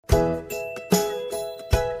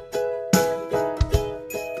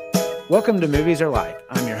Welcome to Movies Are Life.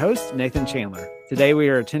 I'm your host, Nathan Chandler. Today we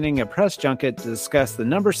are attending a press junket to discuss the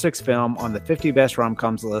number 6 film on the 50 best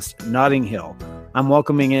rom-coms list, Notting Hill. I'm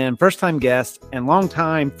welcoming in first-time guest and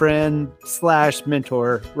longtime friend /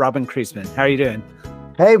 mentor, Robin Kriesman. How are you doing?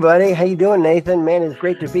 Hey, buddy. How you doing, Nathan? Man, it's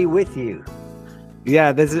great to be with you.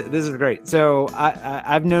 Yeah, this is great. So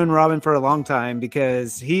I've known Robin for a long time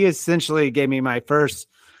because he essentially gave me my first,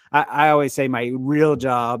 I always say my real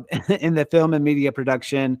job in the film and media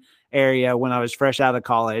production area when I was fresh out of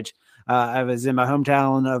college. I was in my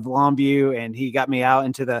hometown of Longview, and he got me out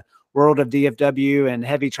into the world of DFW and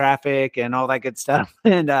heavy traffic and all that good stuff.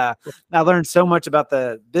 And I learned so much about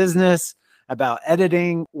the business, about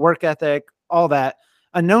editing, work ethic, all that.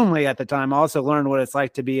 Unknowingly at the time, I also learned what it's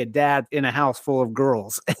like to be a dad in a house full of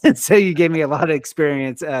girls. And so you gave me a lot of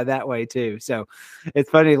experience that way too. So it's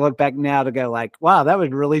funny to look back now to go like, wow, that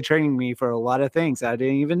was really training me for a lot of things. I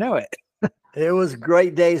didn't even know it. It was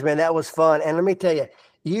great days, man. That was fun. And let me tell you,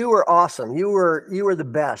 you were awesome. You were the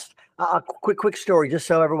best. A quick story, just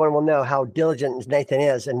so everyone will know how diligent Nathan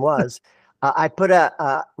is and was. I put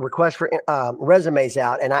a request for resumes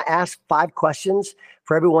out, and I asked 5 questions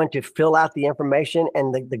for everyone to fill out the information.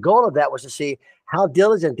 And the goal of that was to see how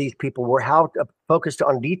diligent these people were, how focused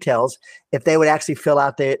on details, if they would actually fill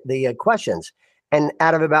out the questions. And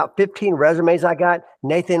out of about 15 resumes I got,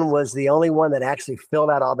 Nathan was the only one that actually filled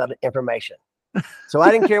out all that information. So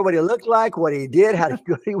I didn't care what he looked like, what he did, how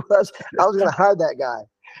good he was. I was going to hire that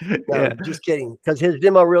guy. No, just kidding. Because his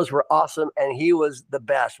demo reels were awesome, and he was the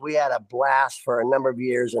best. We had a blast for a number of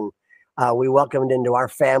years, and we welcomed into our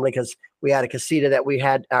family because we had a casita that we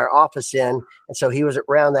had our office in. And so he was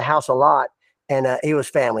around the house a lot, and he was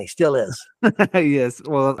family, still is. Yes.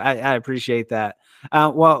 Well, I appreciate that.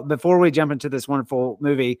 Well, before we jump into this wonderful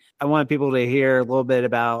movie, I want people to hear a little bit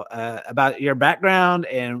about your background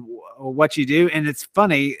and what you do. And it's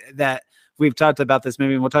funny that we've talked about this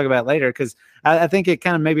movie, and we'll talk about it later, because I think it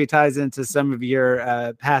kind of maybe ties into some of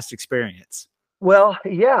your past experience. Well,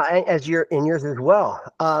 yeah, as yours as well.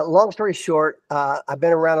 Long story short, I've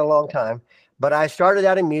been around a long time, but I started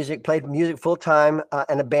out in music, played music full time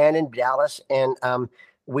in a band in Dallas, and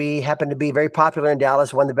we happened to be very popular in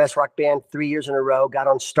Dallas, won the best rock band 3 years in a row, got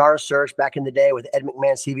on Star Search back in the day with Ed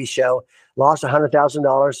McMahon's TV show, lost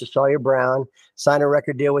 $100,000 to Sawyer Brown, signed a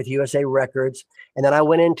record deal with USA Records. And then I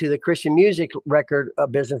went into the Christian music record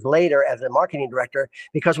business later as a marketing director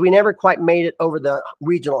because we never quite made it over the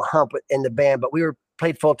regional hump in the band, but we were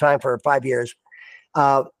played full time for 5 years.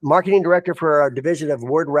 Marketing director for our division of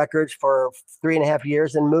Word Records for 3.5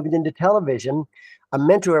 years, and moving into television. A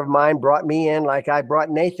mentor of mine brought me in, like I brought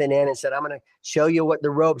Nathan in, and said, I'm going to show you what the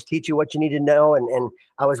ropes, teach you what you need to know. And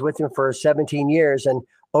I was with him for 17 years. And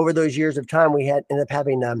over those years of time, we ended up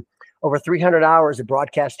having over 300 hours of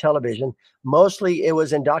broadcast television. Mostly it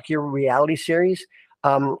was in docu-reality series,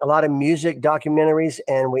 a lot of music documentaries.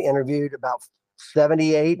 And we interviewed about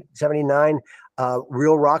 79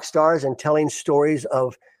 real rock stars and telling stories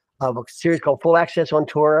of a series called Full Access on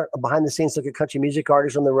Tour, a behind the scenes look at country music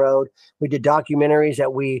artists on the road. We did documentaries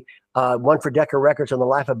that we one for Decca Records on the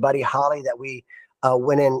life of Buddy Holly that we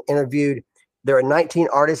went and interviewed. There are 19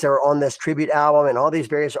 artists that were on this tribute album, and all these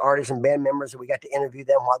various artists and band members that we got to interview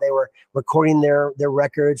them while they were recording their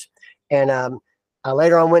records. And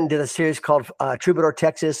later on went and did a series called Troubadour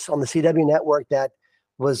Texas on the CW network that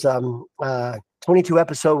was 22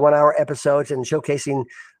 episode, 1 hour episodes, and showcasing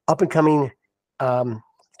up and coming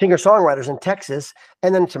singer-songwriters in Texas,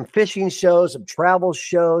 and then some fishing shows, some travel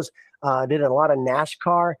shows, did a lot of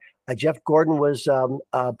NASCAR. Jeff Gordon was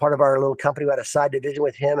part of our little company. We had a side division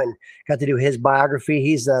with him and got to do his biography.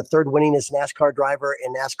 He's the 3rd winningest NASCAR driver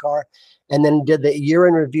in NASCAR, and then did the year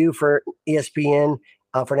in review for ESPN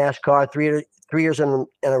for NASCAR 3 years in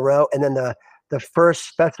a row, and then the first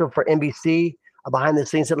special for NBC, behind the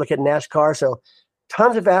scenes that look at NASCAR. So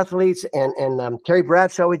tons of athletes, and Terry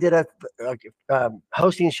Bradshaw, we did a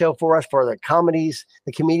hosting show for us for the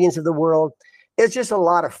comedians of the world. It's just a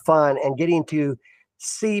lot of fun, and getting to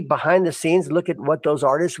see behind the scenes, look at what those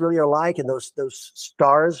artists really are like and those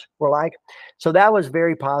stars were like. So that was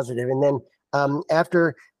very positive. And then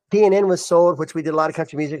after TNN was sold, which we did a lot of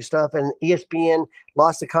country music stuff, and ESPN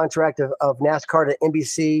lost the contract of NASCAR to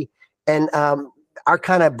NBC, and our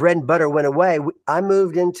kind of bread and butter went away. I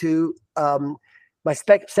moved into my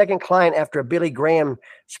second client after a Billy Graham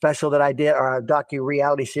special that I did, or a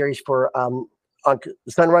docu-reality series for on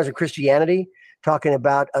Sunrise of Christianity, talking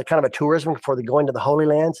about kind of a tourism for the going to the Holy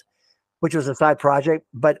Lands, which was a side project.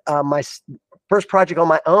 But my first project on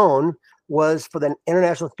my own was for the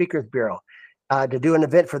International Speakers Bureau to do an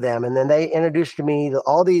event for them. And then they introduced to me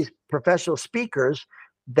all these professional speakers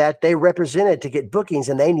that they represented to get bookings,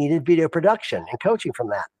 and they needed video production and coaching from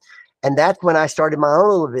that. And that's when I started my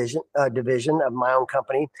own little division of my own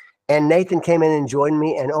company. And Nathan came in and joined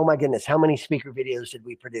me. And oh my goodness, how many speaker videos did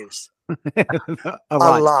we produce? A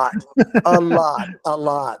lot.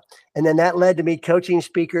 And then that led to me coaching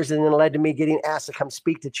speakers, and then it led to me getting asked to come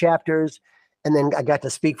speak to chapters. And then I got to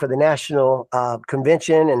speak for the national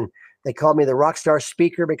convention, and they called me the Rockstar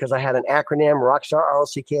Speaker because I had an acronym, Rockstar,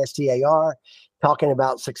 ROCKSTAR, talking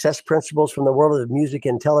about success principles from the world of music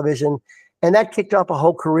and television. And that kicked off a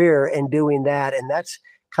whole career in doing that. And that's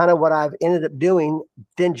kind of what I've ended up doing,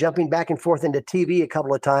 then jumping back and forth into TV a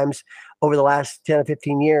couple of times over the last 10 or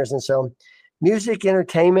 15 years. And so music,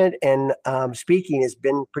 entertainment, and speaking has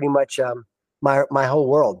been pretty much my whole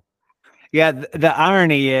world. Yeah. The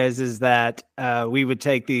irony is that we would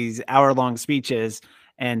take these hour-long speeches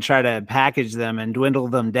and try to package them and dwindle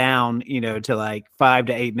them down, to like 5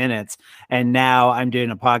 to 8 minutes. And now I'm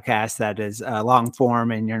doing a podcast that is long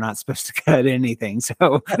form, and you're not supposed to cut anything.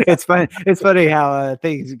 So it's fun. It's funny how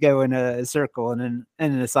things go in a circle and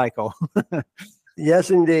in a cycle.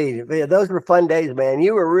 Yes, indeed. Yeah, those were fun days, man.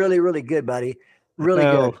 You were really, really good, buddy. Really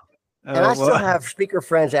good. And I still have speaker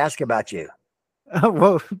friends ask about you. Oh,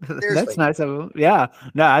 well, that's nice of them. Yeah,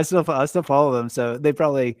 no, I still follow them, so I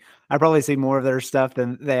probably see more of their stuff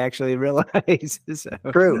than they actually realize. So.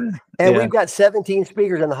 True, and we've got 17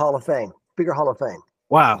 speakers in the Hall of Fame, Speaker Hall of Fame.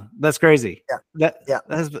 Wow, that's crazy. Yeah,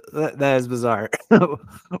 that is bizarre.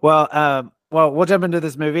 Well, we'll jump into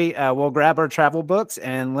this movie. We'll grab our travel books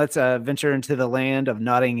and let's venture into the land of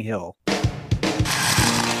Notting Hill.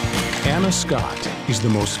 Anna Scott is the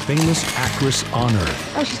most famous actress on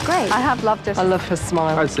earth. Oh, she's great. I have loved her. I love her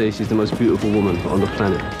smile. I'd say she's the most beautiful woman on the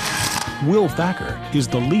planet. Will Thacker is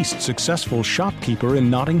the least successful shopkeeper in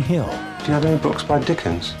Notting Hill. Do you have any books by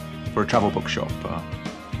Dickens? For a travel book shop,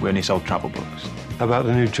 we only sold travel books. How about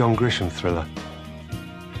the new John Grisham thriller?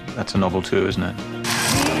 That's a novel too, isn't it?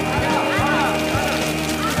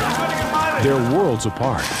 They're worlds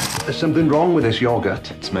apart. There's something wrong with this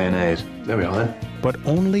yogurt. It's mayonnaise. There we are then. But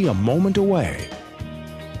only a moment away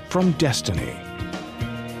from destiny.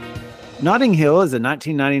 Notting Hill is a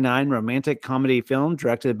 1999 romantic comedy film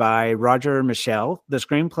directed by Roger Michell. The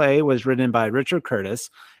screenplay was written by Richard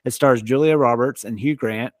Curtis. It stars Julia Roberts and Hugh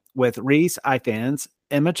Grant, with Rhys Ifans,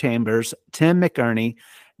 Emma Chambers, Tim McInerney,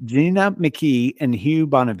 Gina McKee, and Hugh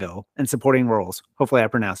Bonneville in supporting roles. Hopefully I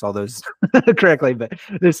pronounced all those correctly, but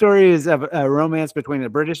the story is of a romance between a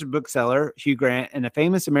British bookseller, Hugh Grant, and a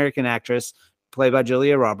famous American actress played by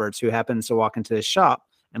Julia Roberts, who happens to walk into his shop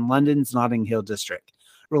in London's Notting Hill district.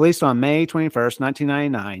 Released on May 21st,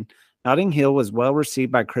 1999, Notting Hill was well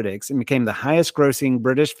received by critics and became the highest grossing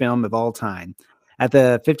British film of all time. At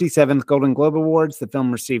the 57th Golden Globe Awards, the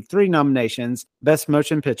film received 3 nominations: Best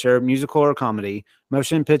Motion Picture, Musical or Comedy,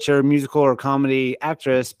 Motion Picture, Musical or Comedy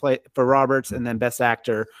Actress for Roberts, and then Best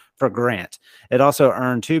Actor for Grant. It also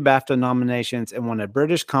earned 2 BAFTA nominations and won a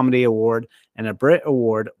British Comedy Award and a Brit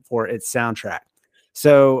Award for its soundtrack.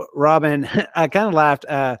 So, Robin, I kind of laughed.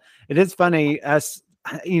 It is funny.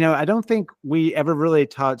 I don't think we ever really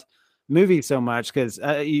taught movies so much because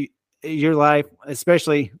your life,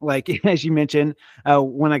 especially like as you mentioned,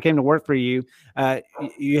 when I came to work for you,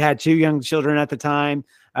 you had 2 young children at the time,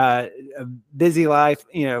 a busy life,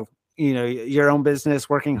 your own business,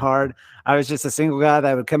 working hard. I was just a single guy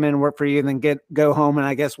that would come in and work for you and then go home and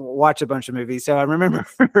I guess watch a bunch of movies. So I remember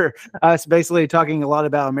us basically talking a lot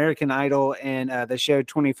about American Idol and the show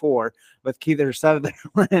 24 with Keith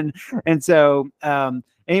Sutherland. And so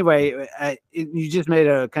anyway, you just made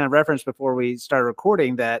a kind of reference before we started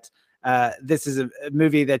recording that this is a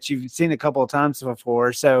movie that you've seen a couple of times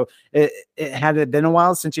before. So had it been a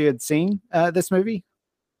while since you had seen this movie?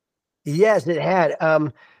 Yes, it had.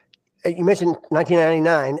 You mentioned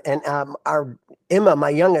 1999, and our Emma, my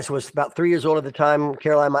youngest, was about 3 years old at the time.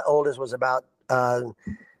 Caroline, my oldest, was about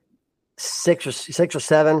 6 or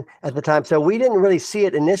 7 at the time. So we didn't really see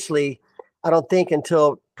it initially, I don't think,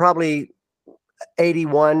 until probably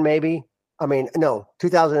 81, maybe. I mean, no,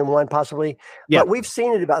 2001 possibly. Yeah. But we've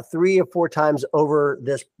seen it about 3 or 4 times over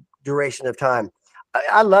this duration of time.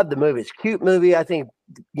 I love the movie. It's a cute movie. I think,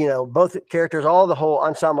 both characters, all the whole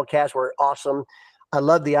ensemble cast were awesome. I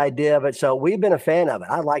love the idea of it. So we've been a fan of it.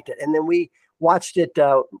 I liked it. And then we watched it.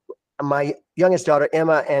 My youngest daughter,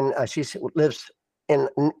 Emma, and she lives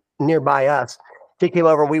nearby us. She came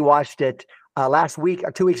over. We watched it last week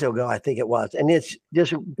or 2 weeks ago, I think it was. And it's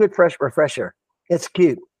just a good, fresh refresher. It's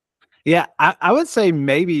cute. Yeah, I would say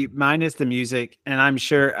maybe minus the music, and I'm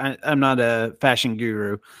sure I'm not a fashion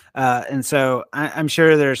guru, and so I'm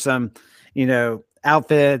sure there's some,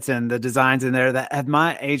 outfits and the designs in there that have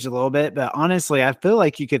might age a little bit. But honestly, I feel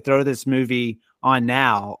like you could throw this movie on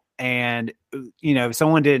now, and if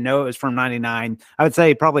someone didn't know it was from '99, I would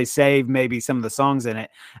say probably save maybe some of the songs in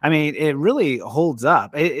it. I mean, it really holds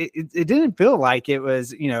up. It didn't feel like it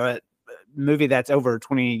was a movie that's over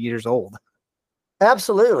 20 years old.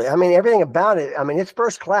 Absolutely. I mean, everything about it. I mean, it's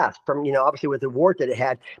first class from, obviously with the award that it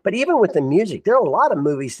had, but even with the music, there are a lot of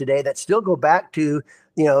movies today that still go back to,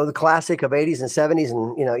 the classic of 80s and 70s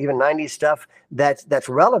and, even 90s stuff that's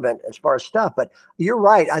relevant as far as stuff. But you're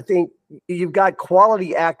right. I think you've got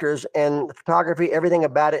quality actors and the photography, everything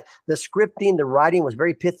about it. The scripting, the writing was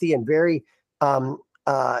very pithy and very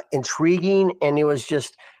intriguing. And it was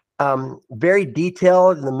just, very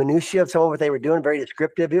detailed in the minutiae of some of what they were doing, very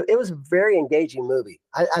descriptive. It was a very engaging movie.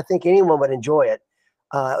 I think anyone would enjoy it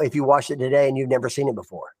if you watched it today and you've never seen it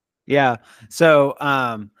before. Yeah. So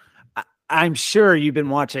I'm sure you've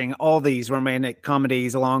been watching all these romantic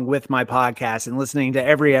comedies along with my podcast and listening to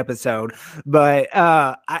every episode. But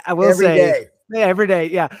I will say every day.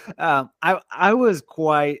 Yeah. I was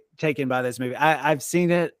quite taken by this movie. I've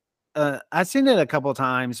seen it. I've seen it a couple of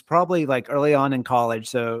times, probably like early on in college.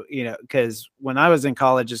 So, because when I was in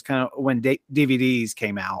college is kind of when DVDs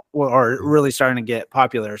came out or really starting to get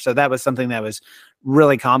popular. So that was something that was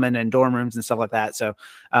really common in dorm rooms and stuff like that. So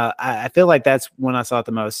I feel like that's when I saw it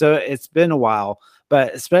the most. So it's been a while,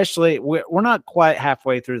 but especially we're not quite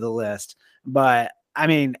halfway through the list. But I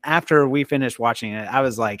mean, after we finished watching it, I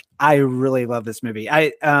was like, I really love this movie.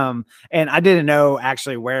 And I didn't know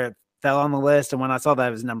actually where it fell on the list. And when I saw that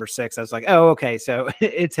it was number 6, I was like, oh, okay. So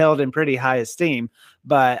it's held in pretty high esteem,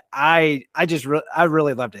 but I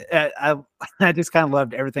really loved it. I just kind of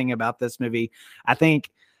loved everything about this movie. I think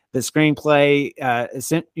the screenplay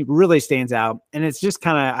really stands out. And it's just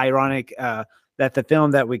kind of ironic that the film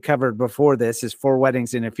that we covered before this is 4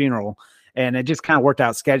 Weddings and a Funeral. And it just kind of worked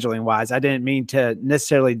out scheduling wise. I didn't mean to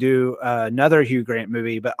necessarily do another Hugh Grant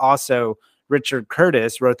movie, but also Richard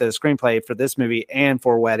Curtis wrote the screenplay for this movie and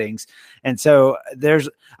 4 Weddings. And so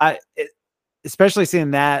especially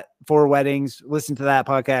seeing that 4 Weddings, listen to that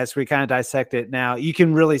podcast, we kind of dissect it now. You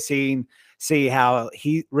can really see how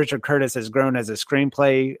Richard Curtis has grown as a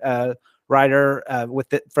screenplay writer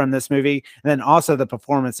from this movie. And then also the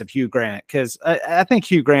performance of Hugh Grant, because I think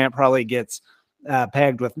Hugh Grant probably gets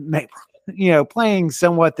pegged with, playing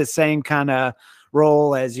somewhat the same kind of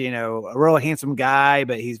role as, a real handsome guy,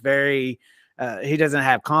 but he's very, he doesn't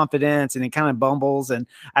have confidence and he kind of bumbles. And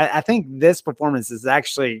I think this performance is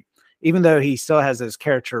actually, even though he still has those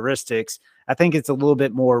characteristics, I think it's a little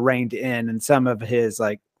bit more reined in some of his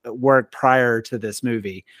like work prior to this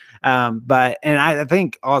movie. But I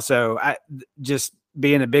think also just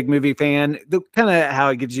being a big movie fan, the kind of how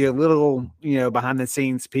it gives you a little, behind the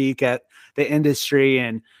scenes peek at the industry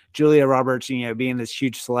and Julia Roberts, being this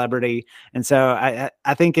huge celebrity. And so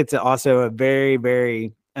I think it's also a very,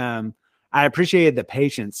 very, I appreciated the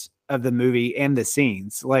patience of the movie and the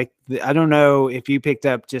scenes. Like, I don't know if you picked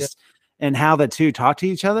up just and how the two talk to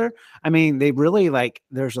each other. I mean, they really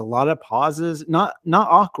there's a lot of pauses, not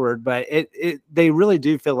awkward, but they really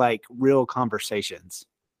do feel like real conversations.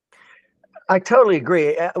 I totally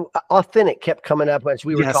agree. Authentic kept coming up as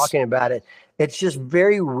we were talking about it. It's just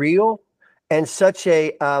very real and such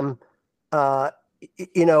a,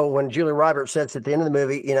 when Julia Roberts says at the end of the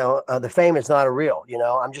movie, the fame is not a real,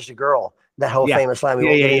 I'm just a girl. That whole famous line. We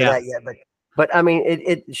won't get into that yet, but I mean,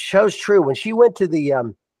 it shows true. When she went to the,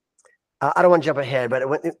 I don't want to jump ahead, but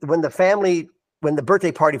when the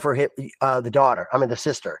birthday party for the daughter, the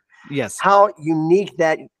sister, yes, how unique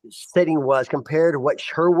that setting was compared to what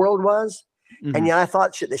her world was. Mm-hmm. And I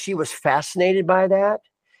thought that she was fascinated by that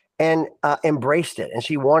and embraced it, and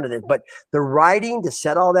she wanted it. But the writing to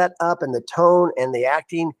set all that up and the tone and the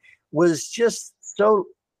acting was just so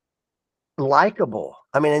likable.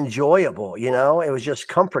 Enjoyable, it was just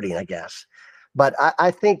comforting, I guess. But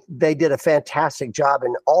I think they did a fantastic job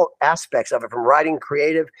in all aspects of it, from writing,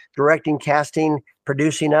 creative, directing, casting,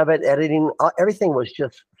 producing of it, editing, everything was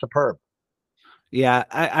just superb. Yeah,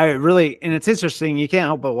 I really, and it's interesting. You can't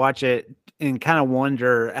help but watch it and kind of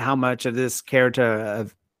wonder how much of this character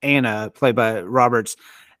of Anna, played by Roberts,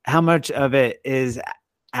 how much of it is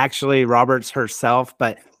actually Roberts herself.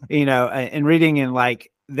 But, in reading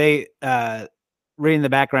reading the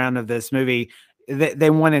background of this movie, they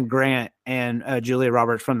wanted Grant and Julia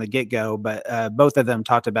Roberts from the get-go, but both of them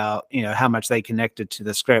talked about, how much they connected to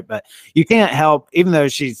the script. But you can't help, even though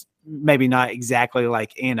she's maybe not exactly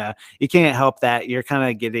like Anna, you can't help that you're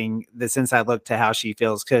kind of getting this inside look to how she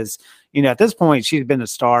feels. Cause at this point she's been a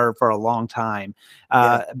star for a long time.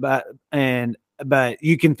 But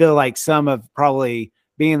you can feel like some of probably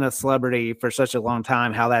being a celebrity for such a long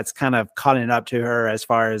time, how that's kind of caught up to her as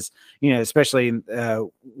far as, especially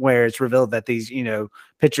where it's revealed that these,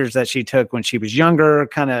 pictures that she took when she was younger,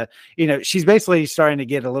 kind of, she's basically starting to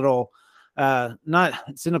get a little, not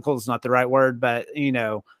cynical is not the right word, but,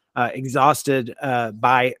 exhausted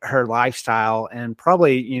by her lifestyle and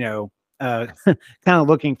probably, kind of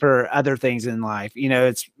looking for other things in life.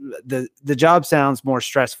 It's the job sounds more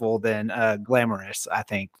stressful than glamorous, I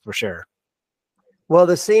think, for sure. Well,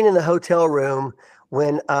 the scene in the hotel room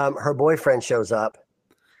when her boyfriend shows up.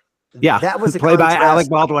 Yeah, that was played by Alec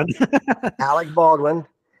Baldwin. Alec Baldwin,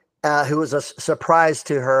 who was a surprise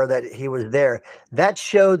to her that he was there. That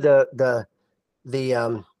showed the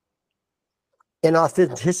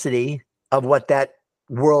inauthenticity of what that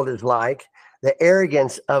world is like, the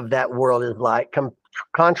arrogance of that world is like,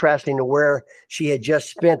 contrasting to where she had just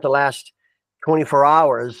spent the last 24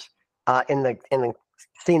 hours in the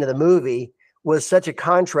scene of the movie, was such a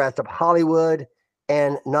contrast of Hollywood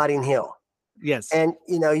and Notting Hill. Yes. And,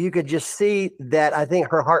 you could just see that I think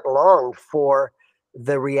her heart longed for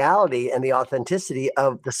the reality and the authenticity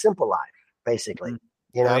of the simple life, basically,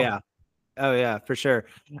 Oh, yeah. Oh, yeah, for sure.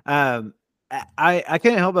 I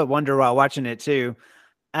couldn't help but wonder while watching it too.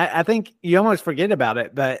 I think you almost forget about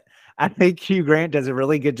it, but I think Hugh Grant does a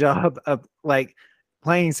really good job of like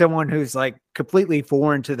playing someone who's like completely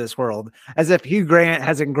foreign to this world, as if Hugh Grant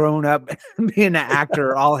hasn't grown up being an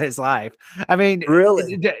actor all his life. I mean,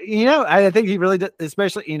 really, I think he really does,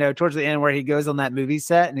 especially, towards the end where he goes on that movie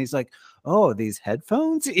set and he's like, oh, these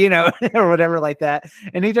headphones, or whatever like that.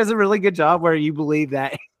 And he does a really good job where you believe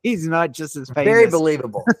that he's not just as famous. Very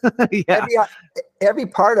believable. Yeah. Every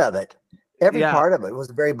part of it. Every part of it was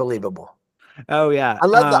very believable. Oh yeah. I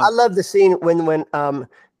love the scene when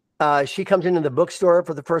she comes into the bookstore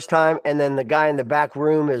for the first time, and then the guy in the back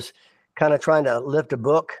room is kind of trying to lift a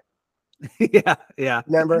book. Yeah. Yeah.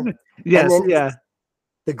 Remember? Yes. Yeah.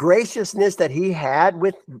 The graciousness that he had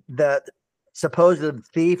with the supposed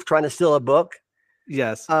thief trying to steal a book.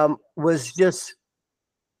 Yes. Was just,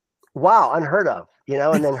 wow, unheard of,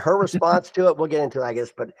 and then her response to it, we'll get into it, I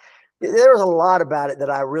guess, but there was a lot about it that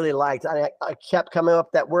I really liked. I kept coming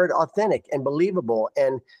up that word authentic and believable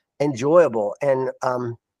and enjoyable and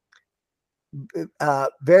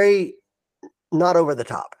very not over the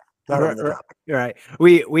top. Not over the top. Right.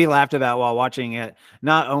 We laughed about while watching it.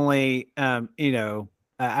 Not only,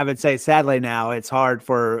 I would say sadly now it's hard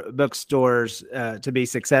for bookstores to be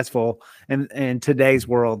successful in today's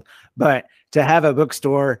world, but to have a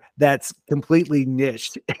bookstore that's completely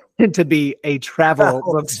niched to be a travel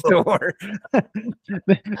bookstore.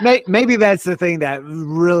 Maybe that's the thing that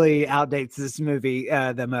really outdates this movie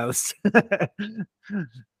the most.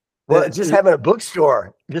 Well, just having a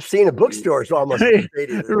bookstore, just seeing a bookstore is almost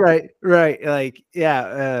right. Like,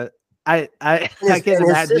 yeah. I can't imagine.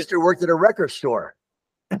 His sister worked at a record store.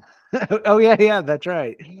 Oh yeah, that's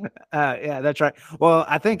right. Yeah, that's right. Well,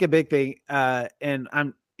 I think a big thing,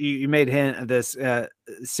 and you made hint of this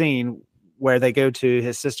scene where they go to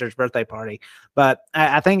his sister's birthday party, but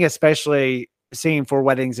I think especially seeing Four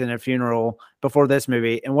Weddings and a Funeral before this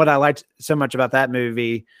movie, and what I liked so much about that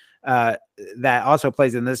movie that also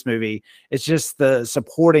plays in this movie, it's just the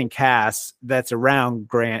supporting cast that's around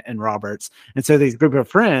Grant and Roberts, and so these group of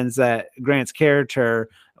friends that Grant's character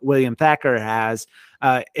William Thacker has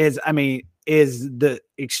is the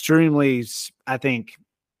extremely, I think,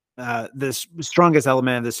 the strongest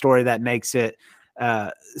element of the story that makes it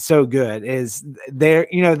so good is there,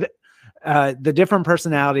 the different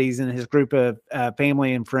personalities in his group of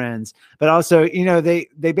family and friends, but also, they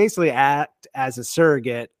basically act as a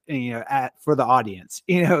surrogate, for the audience,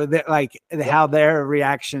 how their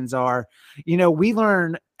reactions are, we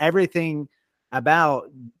learn everything about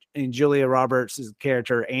Julia Roberts'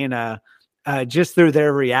 character, Anna, just through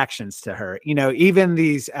their reactions to her, even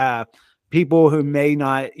these people who may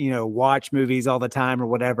not, watch movies all the time or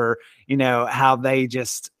whatever, how they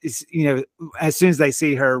just, as soon as they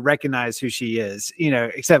see her, recognize who she is,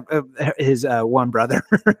 except his one brother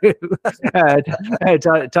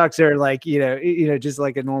talks to her like, just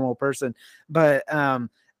like a normal person. But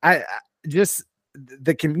I just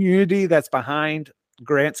the community that's behind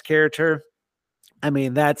Grant's character. I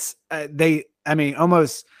mean, that's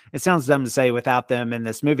almost, it sounds dumb to say without them in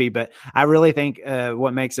this movie, but I really think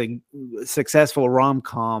what makes a successful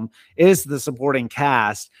rom-com is the supporting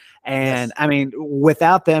cast. And yes. I mean,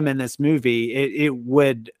 without them in this movie, it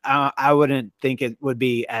would, I wouldn't think it would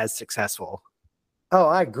be as successful. Oh,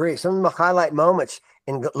 I agree. Some of the highlight moments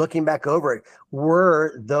in looking back over it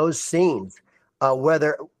were those scenes,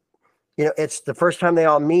 whether, it's the first time they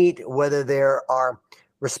all meet, whether they are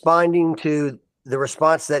responding to the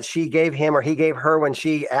response that she gave him or he gave her when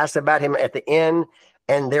she asked about him at the inn,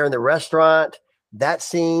 and they're in the restaurant, that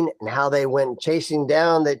scene and how they went chasing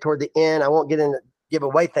down toward the end. I won't give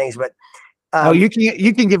away things, but you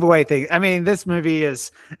can give away things. I mean, this movie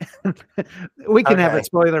is we can have a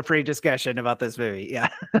spoiler-free discussion about this movie. Yeah.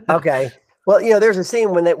 Okay. Well, there's a scene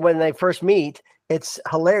when they first meet. It's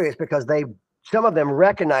hilarious because some of them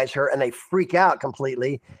recognize her and they freak out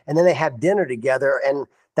completely, and then they have dinner together, and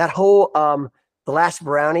that whole the last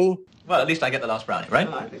brownie. Well, at least I get the last brownie, right?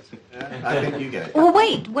 I think so. Yeah, I think you get it. Well,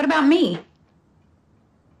 wait, what about me?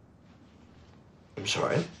 I'm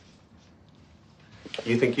sorry.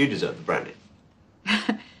 You think you deserve the brownie?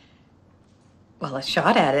 Well, a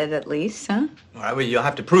shot at it at least, huh? All right, well, you'll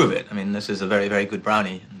have to prove it. I mean, this is a very, very good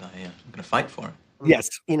brownie, and I'm going to fight for it. Yes.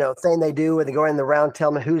 Thing they do where they go in the round,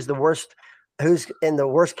 tell me who's in the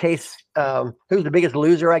worst case, who's the biggest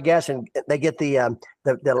loser, I guess, and they get the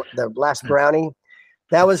last brownie.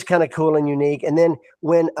 That was kind of cool and unique. And then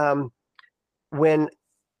when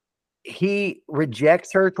he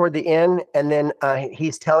rejects her toward the end, and then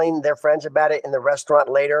he's telling their friends about it in the restaurant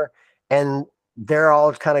later, and they're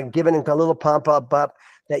all kind of giving him a little pump up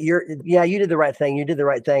that you did the right thing, and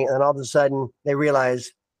then all of a sudden they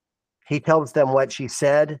realize he tells them what she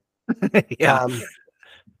said. Yeah.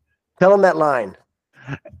 Tell them that line.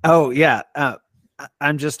 Oh yeah.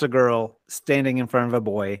 I'm just a girl standing in front of a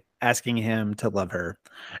boy asking him to love her.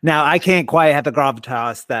 Now I can't quite have the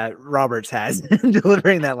gravitas that Roberts has in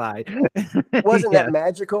delivering that line. Wasn't that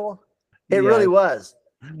magical? It really was.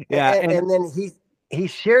 Yeah. And then he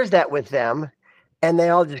shares that with them, and they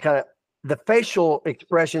all just kind of, the facial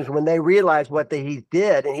expressions when they realize what he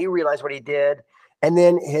did, and he realized what he did. And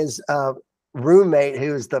then his roommate,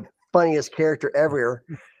 who's the funniest character ever,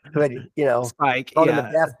 who had, Spike, called him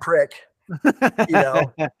a daft prick. Yeah.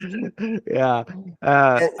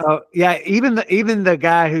 Even the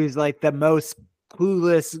guy who's like the most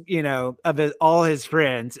clueless, of all his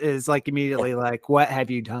friends is like immediately like, what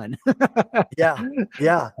have you done? Yeah.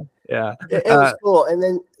 It was cool. And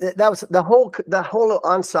then that was the whole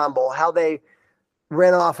ensemble, how they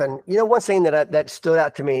ran off. And one thing that stood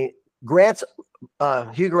out to me,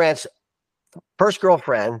 Hugh Grant's first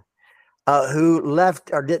girlfriend, who left,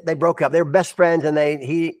 or they broke up. They were best friends, and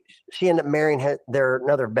she ended up marrying their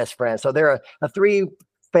another best friend. So they're a three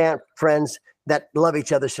friends that love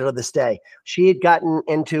each other still to this day. She had gotten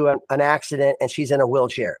into an accident, and she's in a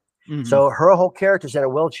wheelchair. Mm-hmm. So her whole character's in a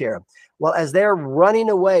wheelchair. Well, as they're running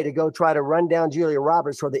away to go try to run down Julia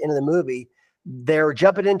Roberts toward the end of the movie, they're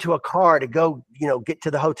jumping into a car to go, get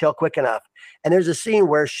to the hotel quick enough. And there's a scene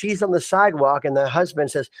where she's on the sidewalk, and the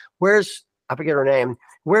husband says, I forget her name.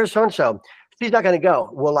 Where's so-and-so? She's not going to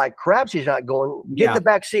go. Well, like crap, she's not going. Get in the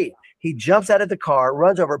back seat. He jumps out of the car,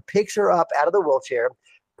 runs over, picks her up out of the wheelchair,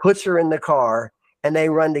 puts her in the car, and they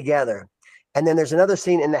run together. And then there's another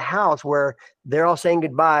scene in the house where they're all saying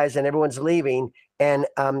goodbyes and everyone's leaving. And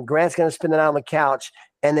Grant's going to spend the night on the couch.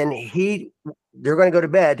 And then they're going to go to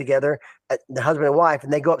bed together, the husband and wife,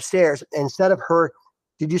 and they go upstairs. Instead of her,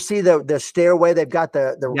 did you see the stairway? They've got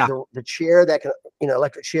the chair that can,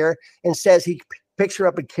 electric chair, and says he picks her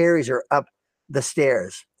up and carries her up the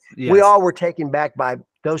stairs. Yes. We all were taken back by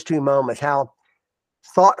those two moments, how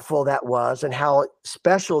thoughtful that was and how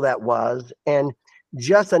special that was. And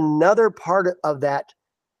just another part of that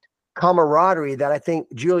camaraderie that I think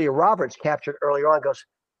Julia Roberts captured earlier on. Goes,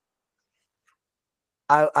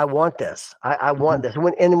 I want this. I want this.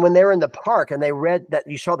 When they were in the park and they read that,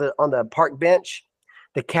 you saw on the park bench,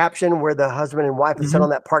 the caption where the husband and wife had sat on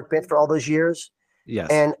that park bench for all those years. Yes.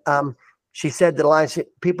 And she said the line,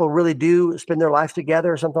 people really do spend their life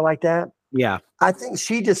together or something like that. Yeah. I think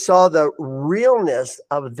she just saw the realness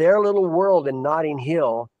of their little world in Notting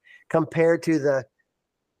Hill compared to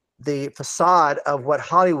the facade of what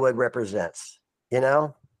Hollywood represents,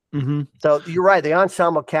 Mm-hmm. So you're right. The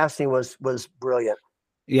ensemble casting was brilliant.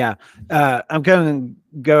 Yeah. I'm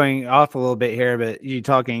going off a little bit here, but you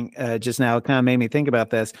talking just now kind of made me think about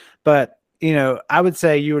this. But, I would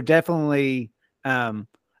say you were definitely,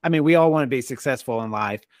 we all want to be successful in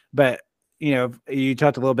life, but, you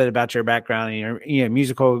talked a little bit about your background and your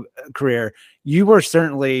musical career. You were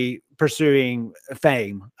certainly pursuing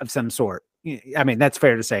fame of some sort. That's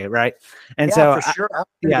fair to say, right? And so for sure, I'm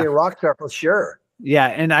going to be a rock star for sure. Yeah.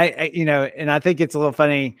 And I think it's a little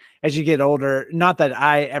funny as you get older, not that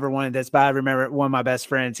I ever wanted this, but I remember one of my best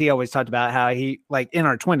friends, he always talked about how he, like in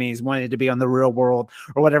our 20s, wanted to be on The Real World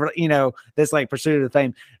or whatever, this like pursuit of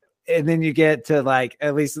fame. And then you get to like,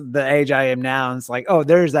 at least the age I am now, and it's like, oh,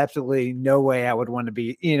 there's absolutely no way I would want to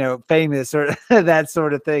be, famous or that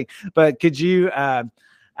sort of thing. But could you, I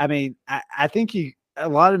think you, a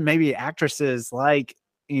lot of maybe actresses like,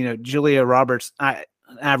 Julia Roberts, I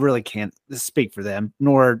really can't speak for them,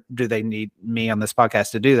 nor do they need me on this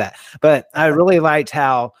podcast to do that. But I really liked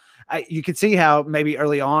how you could see how maybe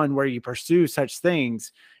early on where you pursue such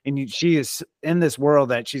things, and she is in this world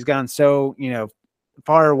that she's gone so,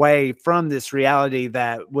 far away from this reality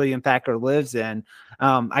that William Thacker lives in.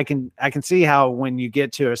 I can see how when you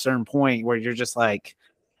get to a certain point where you're just like,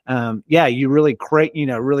 you really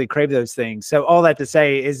crave those things. So all that to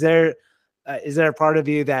say, is there a part of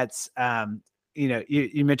you that's,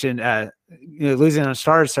 you mentioned, losing on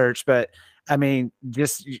Star Search, but I mean,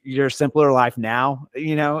 just your simpler life now,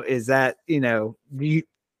 is that,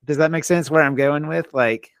 does that make sense where I'm going with?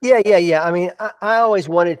 Like, Yeah. I mean, I always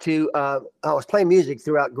wanted to, I was playing music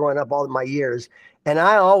throughout growing up all of my years, and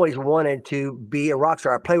I always wanted to be a rock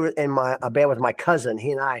star. I played in a band with my cousin.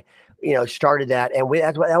 He and I, started that, and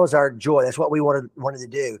that was our joy. That's what we wanted to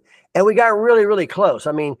do. And we got really, really close.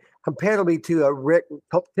 I mean, comparatively to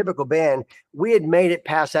a typical band, we had made it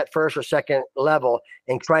past that first or second level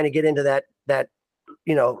and trying to get into that,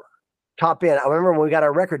 top end. I remember when we got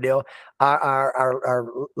our record deal, our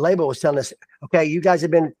label was telling us, okay, you guys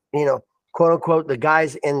have been, quote unquote, the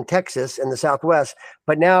guys in Texas in the Southwest,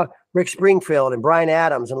 but now Rick Springfield and Bryan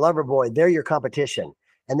Adams and Loverboy, they're your competition.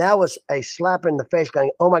 And that was a slap in the face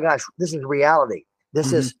going, oh my gosh, this is reality.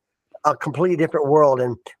 This is a completely different world.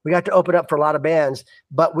 And we got to open up for a lot of bands,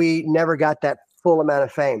 but we never got that full amount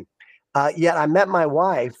of fame. Yet I met my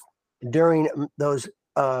wife during those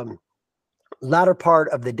latter part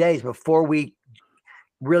of the days before we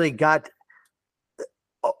really got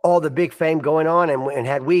all the big fame going on. And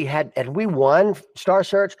had we won Star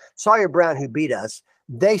Search, Sawyer Brown, who beat us,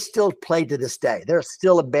 they still played to this day. They're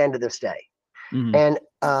still a band to this day. And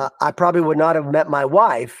I probably would not have met my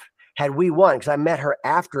wife had we won, because I met her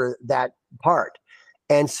after that part.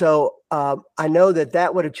 And so I know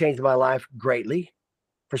that would have changed my life greatly,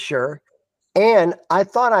 for sure. And I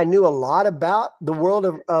thought I knew a lot about the world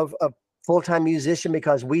of full-time musician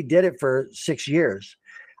because we did it for 6 years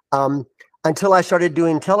until I started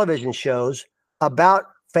doing television shows about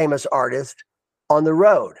famous artists on the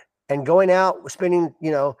road and going out, spending,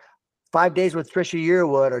 5 days with Trisha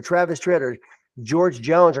Yearwood or Travis Tritt or George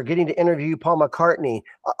Jones, or getting to interview Paul McCartney.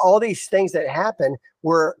 All these things that happened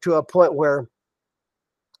were to a point where,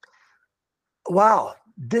 wow,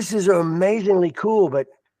 this is amazingly cool, but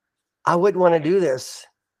I wouldn't want to do this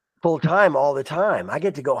full time all the time. I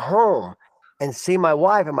get to go home and see my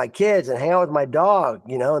wife and my kids and hang out with my dog,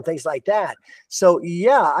 and things like that. So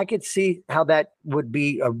yeah, I could see how that would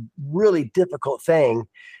be a really difficult thing.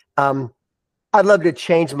 I'd love to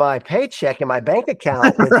change my paycheck in my bank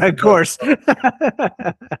account. Right, of course.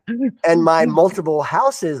 And my multiple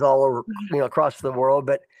houses all over, across the world.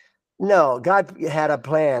 But no, God had a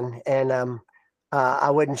plan, and I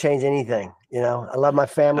wouldn't change anything. I love my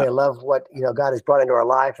family. I love what, God has brought into our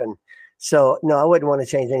life. And so, no, I wouldn't want to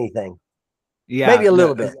change anything. Yeah. Maybe a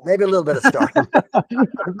little bit of stardom.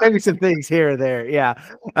 Maybe some things here or there. Yeah.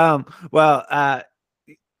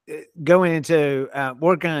 Going into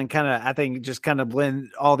we're going to kind of, I think, just kind of blend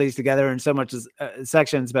all these together in so much as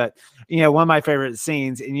sections. But one of my favorite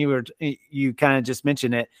scenes, and you kind of just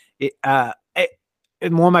mentioned it.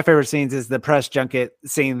 And one of my favorite scenes is the press junket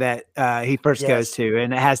scene that he first goes to,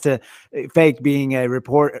 and it has to fake being a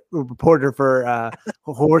reporter for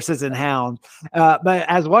Horses and Hounds. But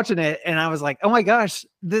I was watching it, and I was like, oh my gosh,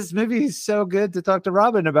 this movie is so good to talk to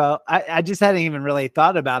Robin about. I just hadn't even really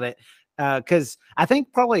thought about it. Because I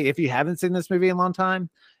think probably if you haven't seen this movie in a long time,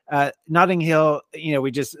 Notting Hill,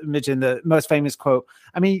 we just mentioned the most famous quote.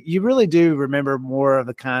 I mean, you really do remember more of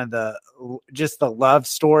the kind of just the love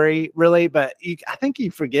story, really. But I think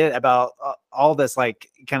you forget about all this, like,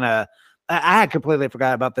 kind of. I had completely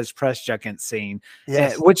forgot about this press junket scene,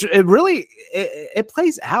 which it really it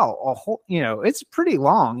plays out a whole. It's pretty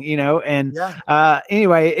long, and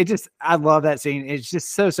anyway, I love that scene. It's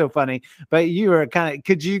just so funny. But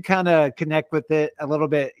could you kind of connect with it a little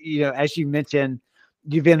bit? As you mentioned,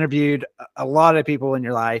 you've interviewed a lot of people in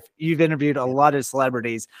your life. You've interviewed a lot of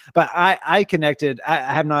celebrities, but I connected.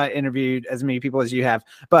 I have not interviewed as many people as you have,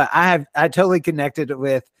 but I totally connected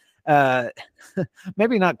with.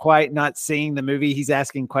 Maybe not seeing the movie he's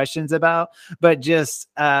asking questions about, but just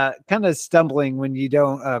kind of stumbling when you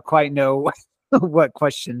don't quite know what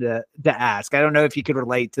question to ask. I don't know if you could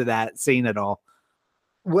relate to that scene at all.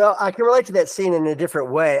 Well, I can relate to that scene in a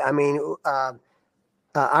different way. I mean,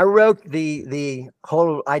 I wrote the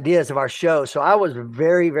whole ideas of our show, so I was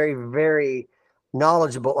very, very, very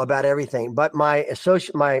knowledgeable about everything. But my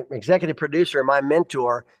executive producer, my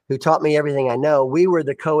mentor, who taught me everything I know, we were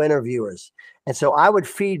the co-interviewers. And so I would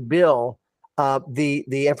feed Bill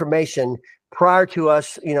the information prior to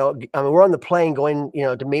us. I mean, we're on the plane going,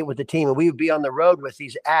 to meet with the team, and we would be on the road with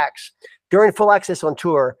these acts during Full Access on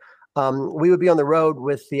tour. We would be on the road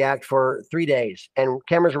with the act for 3 days, and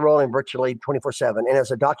cameras were rolling virtually 24/7, and it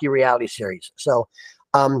was a docu-reality series. So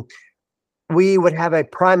we would have a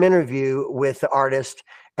prime interview with the artist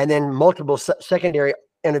and then multiple secondary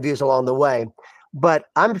interviews along the way. But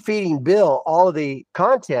I'm feeding Bill all of the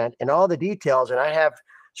content and all the details, and I have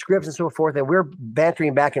scripts and so forth, and we're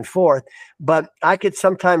bantering back and forth. But I could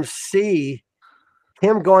sometimes see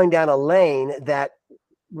him going down a lane that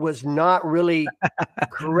was not really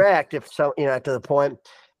correct, if so, to the point.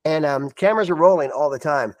 And cameras are rolling all the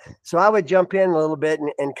time. So I would jump in a little bit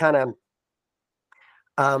and kind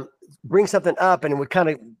of bring something up, and it would kind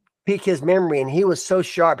of pique his memory. And he was so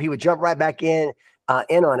sharp, he would jump right back in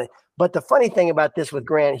on it. But the funny thing about this with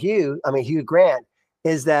Hugh Grant,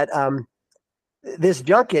 is that this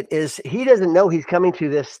junket he doesn't know he's coming to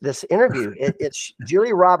this interview. It's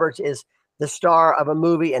Julia Roberts is the star of a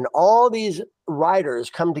movie, and all these writers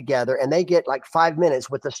come together and they get like 5 minutes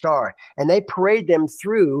with the star, and they parade them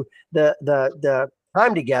through the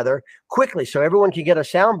time together quickly so everyone can get a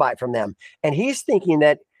soundbite from them. And he's thinking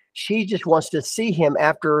that she just wants to see him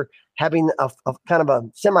after having a kind of a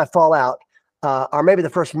semi fallout, or maybe the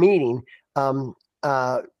first meeting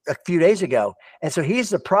a few days ago. And so he's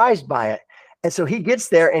surprised by it. And so he gets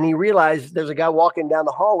there and he realizes there's a guy walking down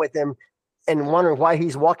the hall with him, and wondering why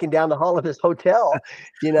he's walking down the hall of his hotel,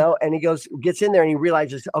 and he gets in there and he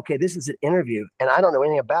realizes, okay, this is an interview and I don't know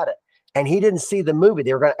anything about it. And he didn't see the movie.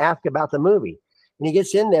 They were going to ask about the movie. And he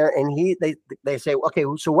gets in there and they say, okay,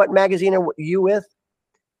 so what magazine are you with?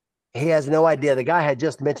 He has no idea. The guy had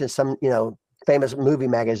just mentioned some, famous movie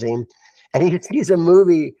magazine, and he sees a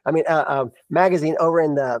magazine over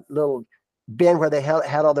in the little bin where they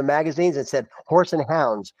had all the magazines, and said Horse and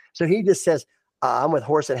Hounds. So he just says, I'm with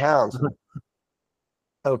Horse and Hounds.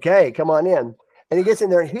 Okay, come on in. And he gets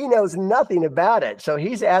in there and he knows nothing about it. So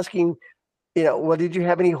he's asking, well, did you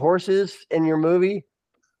have any horses in your movie?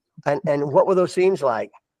 And what were those scenes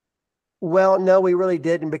like? Well, no, we really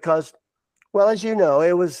didn't, because, well, as you know,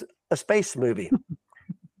 it was a space movie.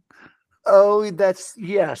 Oh,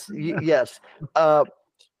 yes.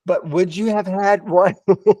 But would you have had one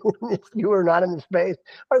if you were not in space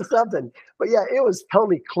or something? But yeah, it was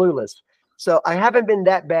totally clueless. So I haven't been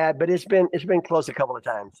that bad, but it's been close a couple of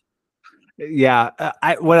times. Yeah.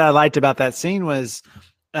 What I liked about that scene was,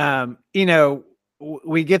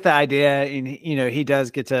 we get the idea, and, he does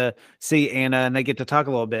get to see Anna, and they get to talk a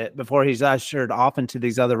little bit before he's ushered off into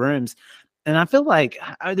these other rooms. And I feel like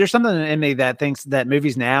there's something in me that thinks that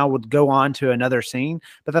movies now would go on to another scene.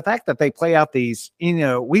 But the fact that they play out these,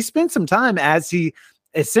 we spend some time as he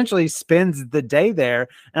essentially spends the day there.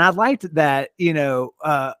 And I liked that,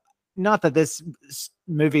 not that this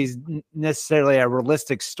movie is necessarily a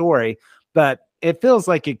realistic story, but it feels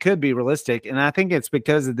like it could be realistic. And I think it's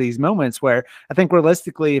because of these moments where I think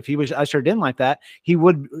realistically, if he was ushered in like that, he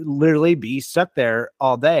would literally be stuck there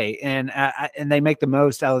all day. And they make the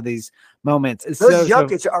most out of these moments. Those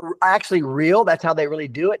junkets are actually real. That's how they really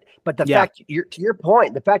do it. But the fact, to your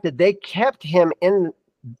point, the fact that they kept him in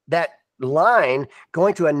that line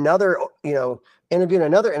going to another, interview and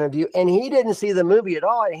another interview, and he didn't see the movie at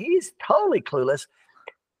all, and he's totally clueless.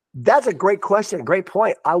 That's a great question. Great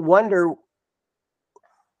point. I wonder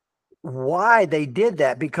why they did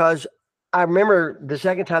that, because I remember the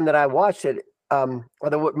second time that I watched it, or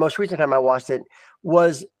the most recent time I watched it,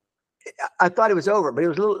 was I thought it was over, but it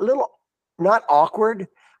was a little not awkward,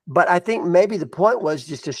 but I think maybe the point was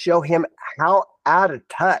just to show him how out of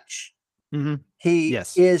touch he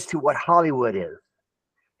is to what Hollywood is.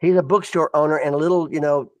 He's a bookstore owner in a little,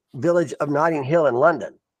 village of Notting Hill in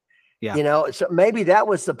London. Yeah. So maybe that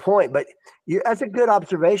was the point, but that's a good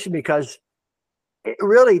observation, because it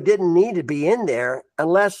really didn't need to be in there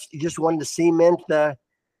unless you just wanted to cement the,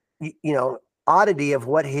 oddity of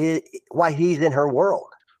why he's in her world.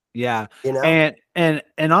 Yeah.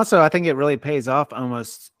 And also I think it really pays off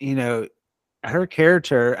almost, her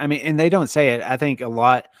character. I mean, and they don't say it. I think a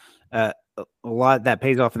lot that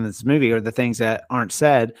pays off in this movie, or the things that aren't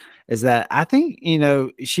said, is that I think,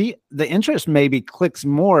 the interest maybe clicks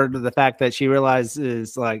more to the fact that she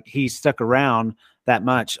realizes like he's stuck around that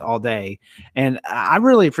much all day. And I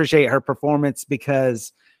really appreciate her performance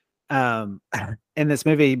because in this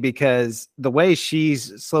movie, because the way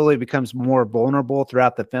she's slowly becomes more vulnerable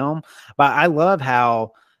throughout the film. But I love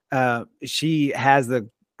how she has the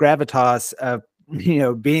gravitas of,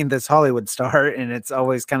 being this Hollywood star, and it's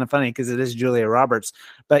always kind of funny because it is Julia Roberts.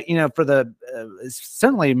 But, for the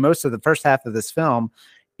certainly most of the first half of this film,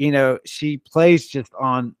 she plays just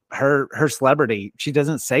on her celebrity. She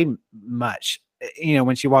doesn't say much,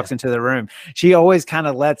 when she walks into the room. She always kind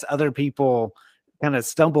of lets other people kind of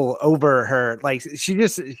stumble over her. Like she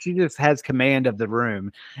just has command of the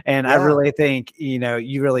room. And I really think,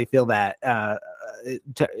 you really feel that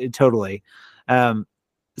totally.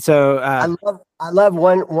 So I love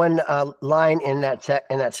one line in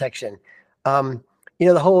that section.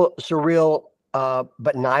 The whole surreal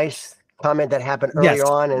but nice comment that happened early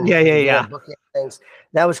on, and booking things,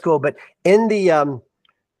 that was cool. But in the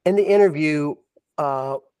interview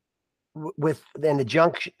with the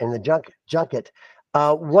junket,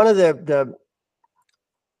 one of the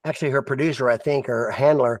actually her producer, I think, or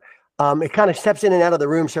handler, it kind of steps in and out of the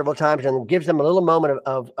room several times and gives them a little moment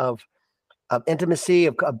of intimacy,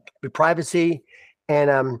 of privacy,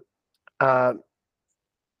 and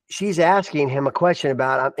she's asking him a question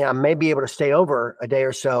about, I may be able to stay over a day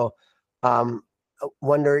or so.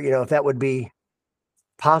 Wonder, if that would be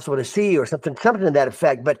possible to see, or something to that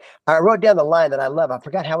effect. But I wrote down the line that I love. I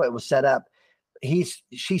forgot how it was set up.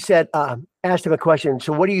 She said, asked him a question.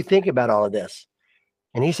 So what do you think about all of this?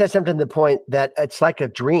 And he said something to the point that it's like a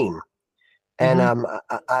dream. And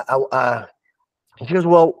she goes,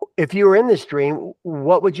 well, if you were in this dream,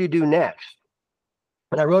 what would you do next?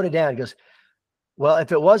 And I wrote it down. He goes, well,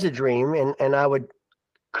 if it was a dream and I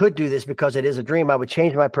could do this because it is a dream, I would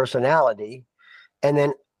change my personality, and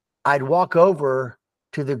then I'd walk over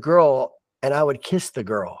to the girl and I would kiss the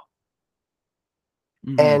girl.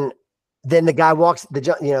 And then the guy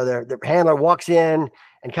the handler walks in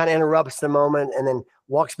and kind of interrupts the moment and then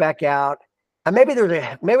walks back out. And maybe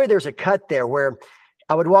there's a cut there where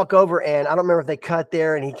I would walk over, and I don't remember if they cut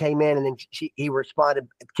there and he came in and then he responded,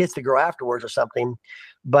 kissed the girl afterwards or something.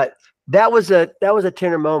 But that was a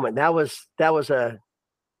tender moment. That was a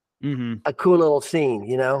cool little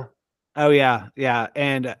scene, Oh yeah.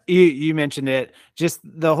 And you mentioned it, just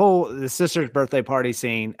the sister's birthday party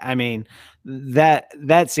scene. I mean,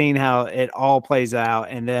 that scene, how it all plays out,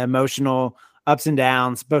 and the emotional ups and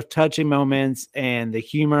downs, both touching moments and the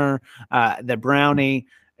humor, the brownie,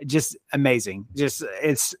 just amazing. Just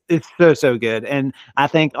it's so good. And I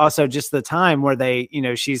think also just the time where they,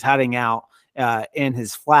 she's hiding out in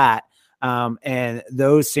his flat. And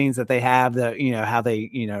those scenes that they have, how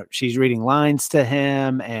they, she's reading lines to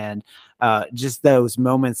him, and just those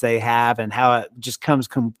moments they have, and how it just comes,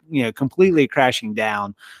 completely crashing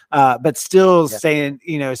down, but still staying,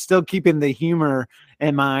 still keeping the humor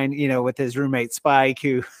in mind, with his roommate Spike,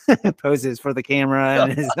 who poses for the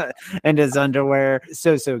camera and his underwear.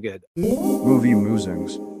 So good. Movie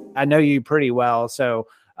musings. I know you pretty well, so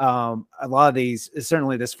a lot of these,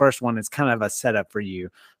 certainly this first one, is kind of a setup for you.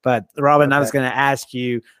 But Robin, okay. I was going to ask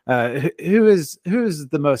you, who is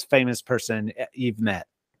the most famous person you've met?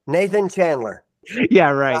 Nathan Chandler. Yeah,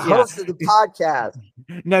 right. Host of the podcast.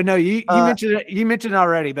 No, you mentioned it. You mentioned it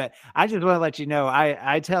already, but I just want to let you know,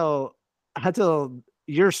 I tell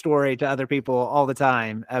your story to other people all the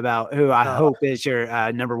time about who I hope is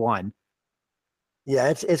your number one. Yeah,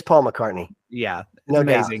 it's Paul McCartney. Yeah, it's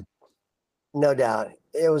amazing. No doubt.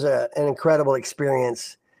 It was an incredible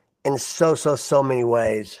experience in so many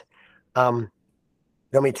ways. Want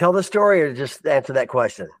me to tell the story or just answer that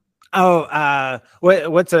question? Oh,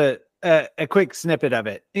 what's a quick snippet of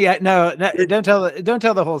it? Yeah, no, don't tell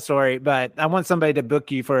the whole story, but I want somebody to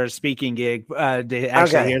book you for a speaking gig to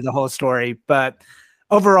actually hear the whole story. But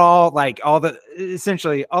overall, like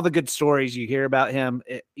essentially all the good stories you hear about him,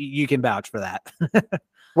 you can vouch for that.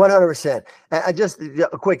 100%. I just a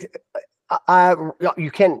quick. You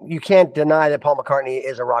can't deny that Paul McCartney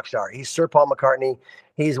is a rock star. He's Sir Paul McCartney.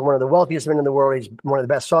 He's one of the wealthiest men in the world. He's one of the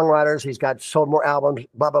best songwriters. He's sold more albums,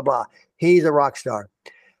 blah, blah, blah. He's a rock star.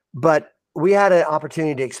 But we had an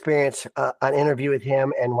opportunity to experience an interview with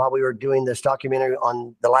him. And while we were doing this documentary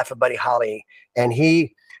on the life of Buddy Holly, and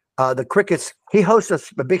the Crickets, he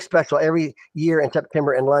hosts a big special every year in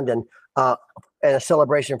September in London, and a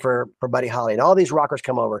celebration for Buddy Holly. And all these rockers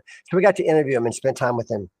come over. So we got to interview him and spend time with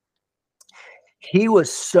him. He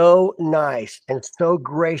was so nice and so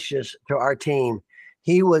gracious to our team.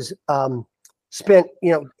 He was spent,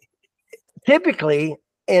 typically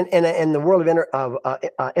in the world of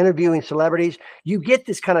interviewing celebrities, you get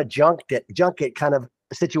this kind of junket kind of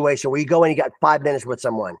situation where you go in, you got 5 minutes with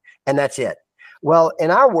someone, and that's it. Well, in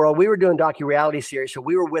our world, we were doing docu-reality series, so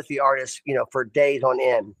we were with the artists, for days on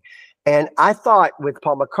end. And I thought with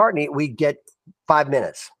Paul McCartney, we'd get 5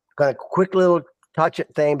 minutes, kind of quick little touch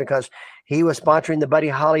it thing, because he was sponsoring the Buddy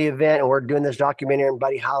Holly event, and we're doing this documentary on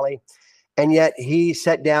Buddy Holly. And yet he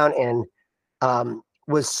sat down and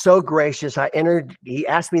was so gracious. He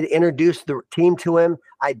asked me to introduce the team to him.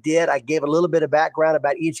 I did. I gave a little bit of background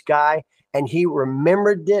about each guy, and he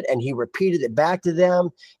remembered it and he repeated it back to them.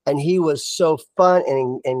 And he was so fun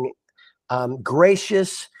and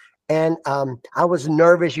gracious. And I was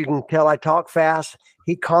nervous. You can tell I talk fast.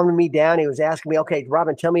 He calmed me down. He was asking me, okay,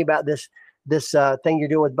 Robin, tell me about this thing you're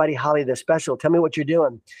doing with Buddy Holly, the special. Tell me what you're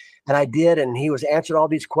doing. And I did. And he was answering all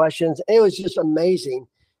these questions. It was just amazing.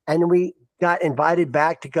 And we got invited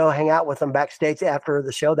back to go hang out with him backstage after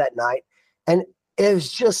the show that night. And it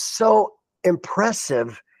was just so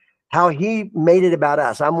impressive how he made it about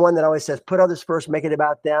us. I'm one that always says, put others first, make it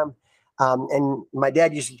about them. And my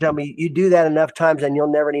dad used to tell me, you do that enough times and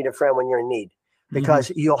you'll never need a friend when you're in need,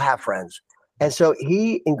 because you'll have friends. And so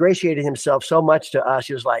he ingratiated himself so much to us.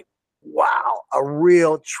 He was like, wow, a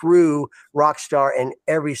real true rock star in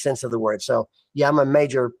every sense of the word. So yeah, I'm a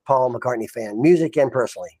major Paul McCartney fan, music and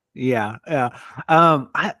personally. Yeah. Yeah.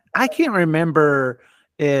 I can't remember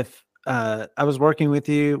if I was working with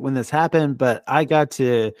you when this happened, but I got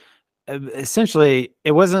to essentially,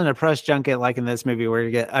 it wasn't a press junket like in this movie where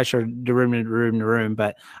you get ushered to room to room to room,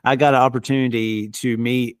 but I got an opportunity to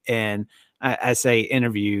meet and I say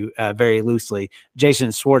interview very loosely Jason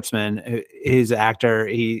Schwartzman, who's an actor.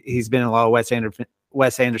 He's been in a lot of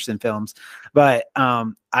Wes Anderson films, but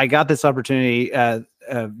I got this opportunity.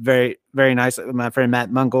 Very, very nice. My friend Matt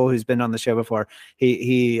Mungle, who's been on the show before,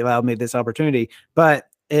 he allowed me this opportunity, but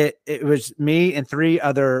it was me and 3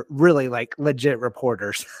 other really like legit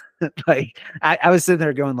reporters. Like I was sitting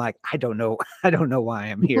there going like, I don't know why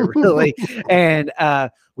I'm here really. And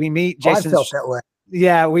we meet Jason. I felt that way.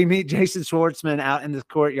 Yeah, we meet Jason Schwartzman out in the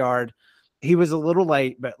courtyard. He was a little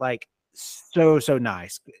late, but like so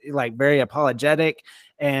nice, like very apologetic.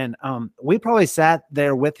 And we probably sat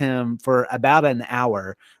there with him for about an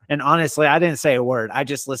hour. And honestly, I didn't say a word. I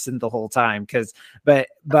just listened the whole time but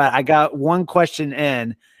I got one question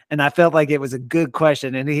in and I felt like it was a good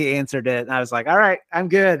question and he answered it. And I was like, all right, I'm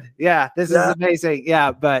good. Yeah, this is amazing.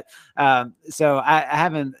 Yeah. But so I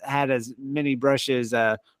haven't had as many brushes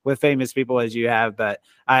with famous people as you have, but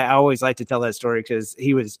I always like to tell that story because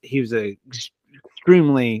he was a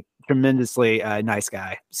extremely tremendously nice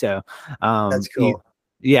guy. So that's cool.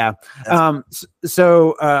 Yeah.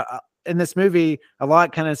 So in this movie, a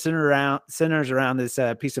lot kind of centers around this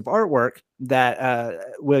piece of artwork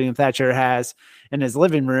that William Thatcher has in his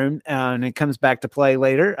living room, and it comes back to play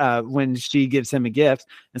later when she gives him a gift.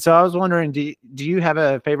 And so I was wondering, do you have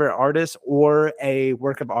a favorite artist or a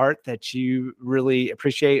work of art that you really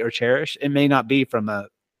appreciate or cherish? It may not be from a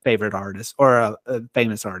favorite artist or a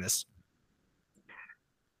famous artist.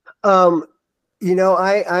 You know,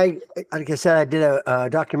 I like I said, I did a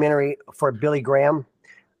documentary for Billy Graham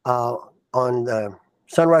on the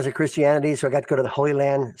Sunrise of Christianity. So I got to go to the Holy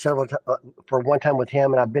Land for one time with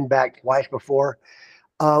him, and I've been back twice before.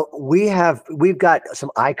 We've got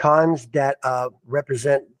some icons that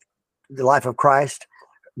represent the life of Christ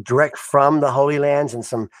direct from the Holy Lands, and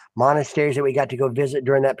some monasteries that we got to go visit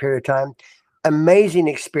during that period of time. Amazing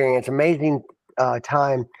experience, amazing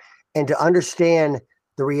time, and to understand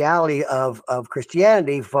the reality of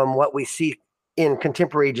Christianity from what we see in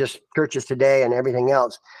contemporary just churches today and everything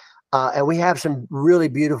else. And we have some really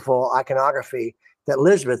beautiful iconography that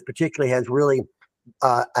Elizabeth particularly has really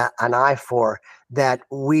an eye for, that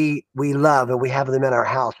we love, and we have them in our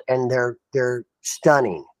house, and they're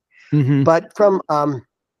stunning. Mm-hmm. But from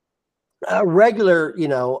regular,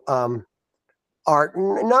 art,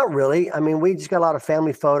 not really. I mean, we just got a lot of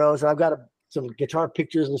family photos, and I've got some guitar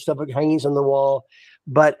pictures and stuff like hangings on the wall.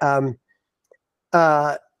 But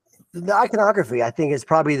the iconography, I think, is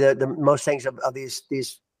probably the most things of these,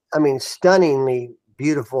 I mean, stunningly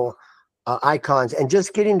beautiful icons. And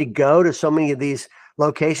just getting to go to so many of these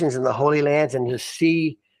locations in the Holy Lands and just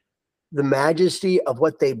see the majesty of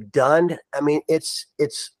what they've done. I mean, it's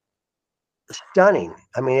stunning.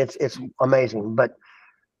 I mean, it's amazing. But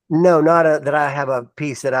no, not that I have a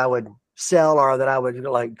piece that I would sell or that I would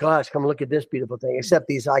like, gosh, come look at this beautiful thing, except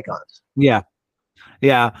these icons. Yeah.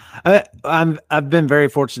 Yeah. I've been very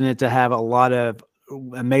fortunate to have a lot of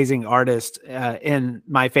amazing artists in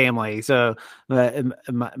my family. So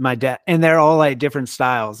my dad, and they're all like different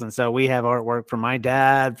styles. And so we have artwork from my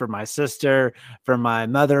dad, from my sister, from my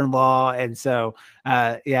mother-in-law. And so,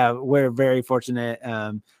 we're very fortunate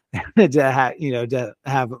to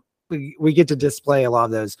have, we get to display a lot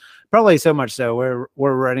of those, probably so much so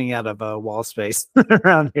we're running out of wall space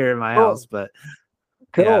around here in my house, but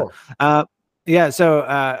cool. So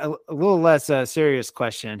a little less serious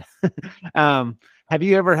question. Have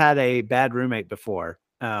you ever had a bad roommate before?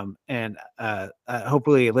 And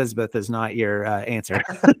hopefully Elizabeth is not your answer.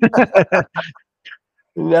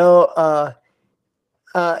 No,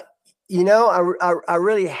 I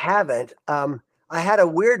really haven't. I had a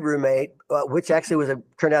weird roommate, which actually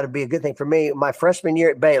turned out to be a good thing for me. My freshman year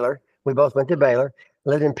at Baylor, we both went to Baylor,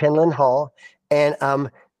 lived in Penland Hall, and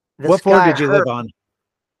What floor did you live on?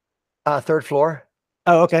 Third floor.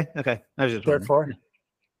 Oh, okay. I was just Third wondering. floor.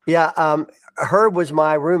 Yeah. Herb was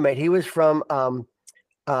my roommate. He was from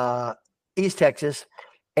East Texas,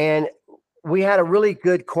 and we had a really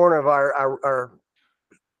good corner of our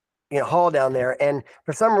hall down there. And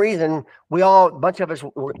for some reason, a bunch of us,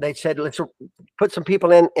 they said, let's put some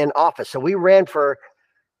people in office. So we ran for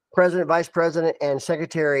president, vice president, and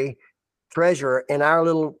secretary treasurer in our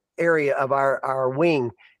little area of our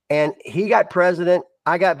wing. And he got president,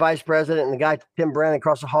 I got vice president, and the guy, Tim Brandon,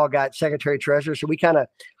 across the hall got secretary treasurer. So we kind of,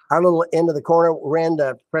 our little end of the corner ran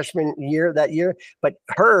the freshman year that year. But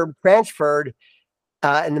Herb transferred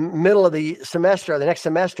in the middle of the semester, the next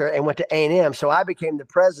semester, and went to A&M. So I became the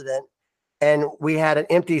president, and we had an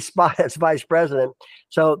empty spot as vice president.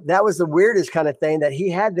 So that was the weirdest kind of thing, that he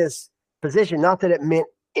had this position. Not that it meant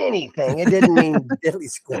anything. It didn't mean diddly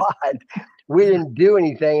squat. We didn't do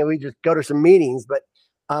anything, and we just go to some meetings. But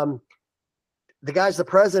the guy's the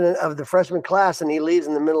president of the freshman class, and he leaves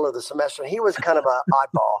in the middle of the semester. He was kind of an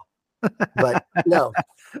oddball. But no,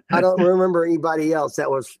 I don't remember anybody else that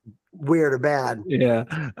was weird or bad. Yeah.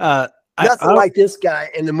 Nothing like this guy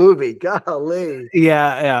in the movie. Golly.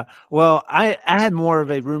 Yeah. Well, I had more of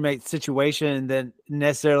a roommate situation than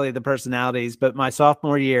necessarily the personalities, but my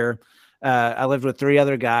sophomore year, I lived with 3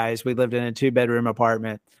 other guys. We lived in a 2-bedroom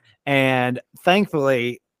apartment, and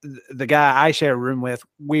thankfully the guy I shared a room with,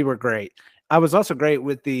 we were great. I was also great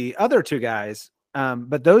with the other 2 guys.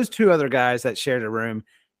 But those 2 other guys that shared a room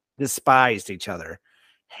despised each other,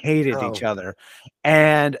 hated each other.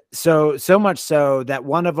 And so much so that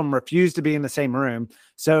one of them refused to be in the same room.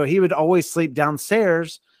 So he would always sleep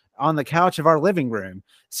downstairs on the couch of our living room.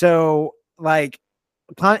 So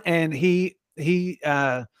and he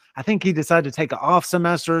I think he decided to take an off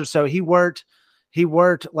semester. So he worked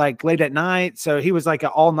like late at night. So he was like an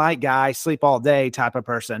all night guy, sleep all day type of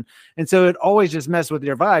person. And so it always just messed with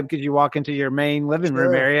your vibe, because you walk into your main living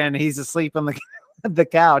room area and he's asleep on the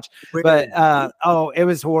couch. But it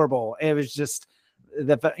was horrible. It was just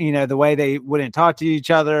the way they wouldn't talk to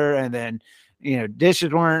each other, and then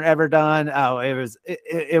dishes weren't ever done.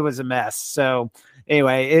 It was a mess. So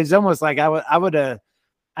anyway, it was almost like I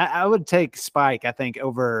would take Spike, I think,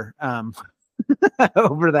 over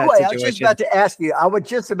over that situation. I was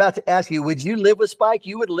just about to ask you, would you live with Spike?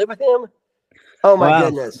 You would live with him? Oh my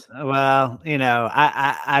goodness. Well,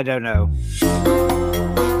 I don't know.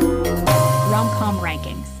 Rom-com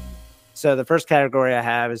rankings. So the first category I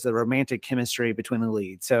have is the romantic chemistry between the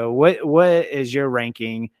leads. So what is your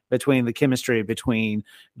ranking between the chemistry between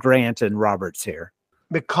Grant and Roberts here?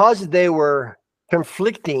 Because they were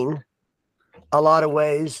conflicting a lot of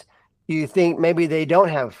ways, you think maybe they don't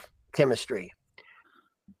have chemistry.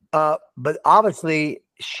 But obviously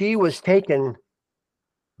she was taken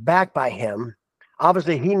back by him.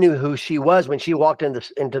 Obviously he knew who she was when she walked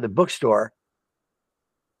into the bookstore.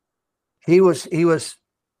 He was,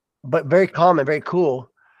 but very calm and very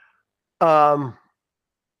cool.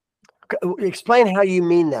 Explain how you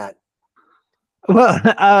mean that. Well,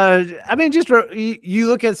 I mean, just you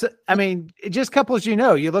look at, just couples, you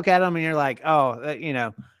look at them and you're like, oh,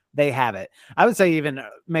 they have it. I would say even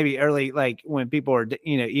maybe early, like when people are,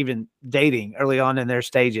 even dating early on in their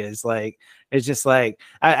stages, like, it's just like,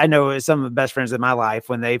 I know some of the best friends in my life,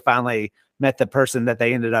 when they finally met the person that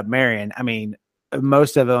they ended up marrying. I mean,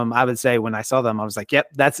 most of them, I would say, when I saw them, I was like, yep,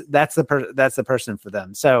 that's the person for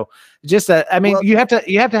them. So just, you have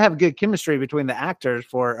to have good chemistry between the actors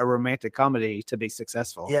for a romantic comedy to be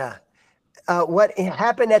successful. Yeah. What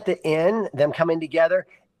happened at the end, them coming together,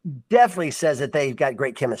 definitely says that they've got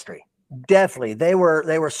great chemistry. Definitely. They were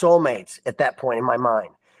soulmates at that point in my mind.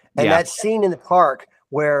 And that scene in the park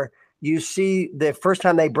where you see the first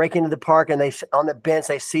time they break into the park and they on the bench,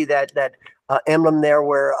 they see that emblem there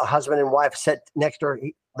where a husband and wife sat next to her.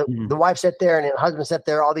 The wife sat there and the husband sat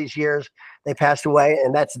there all these years. They passed away,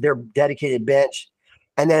 and that's their dedicated bench.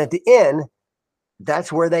 And then at the end,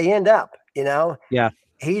 that's where they end up, Yeah.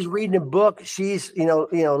 He's reading a book. She's,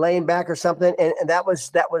 laying back or something. And that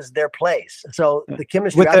was their place. So the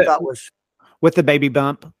chemistry I thought was with the baby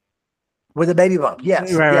bump. With the baby bump.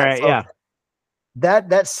 Yes. Right. So yeah.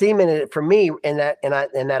 That cemented it for me in that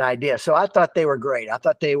idea. So I thought they were great. I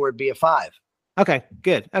thought they would be a 5. Okay,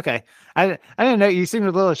 good. Okay. I didn't know, you seemed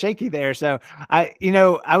a little shaky there. So I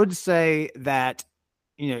would say that,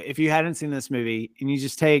 if you hadn't seen this movie and you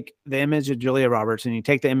just take the image of Julia Roberts and you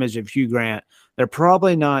take the image of Hugh Grant, they're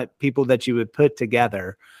probably not people that you would put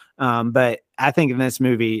together. But I think in this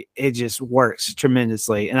movie, it just works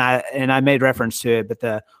tremendously. And I made reference to it, but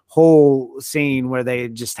the whole scene where they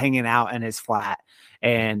just hanging out in his flat,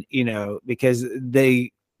 and because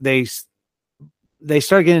they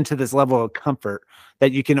start getting to this level of comfort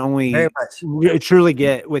that you can only truly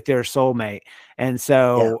get with your soulmate. And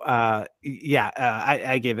so, I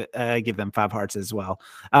give them 5 hearts as well.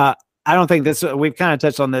 I don't think we've kind of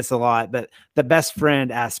touched on this a lot, but the best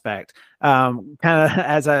friend aspect, kind of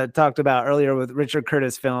as I talked about earlier with Richard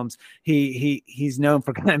Curtis films, he's known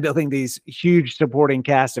for kind of building these huge supporting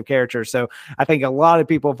cast of characters. So I think a lot of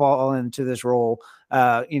people fall into this role,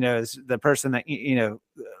 as the person that,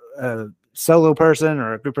 solo person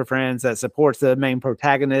or a group of friends that supports the main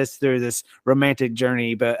protagonist through this romantic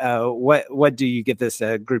journey. But what do you give this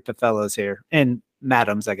group of fellows here, and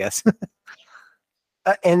madams, I guess?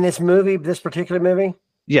 In this particular movie?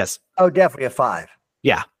 Yes. Oh, definitely a 5.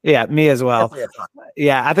 Yeah, me as well.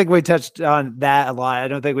 Yeah, I think we touched on that a lot. I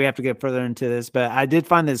don't think we have to get further into this, but I did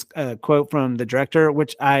find this quote from the director,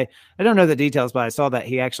 which I don't know the details, but I saw that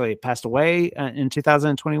he actually passed away in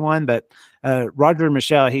 2021. But Roger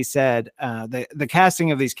Michelle, he said the casting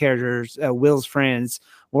of these characters, Will's friends,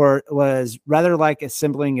 was rather like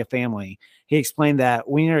assembling a family. He explained that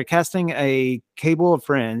when you're casting a cable of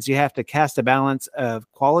friends, you have to cast a balance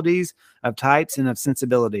of qualities, of types, and of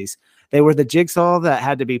sensibilities. They were the jigsaw that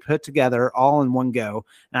had to be put together all in one go.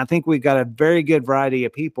 And I think we've got a very good variety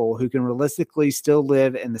of people who can realistically still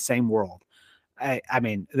live in the same world. I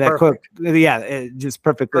mean, that quote, it just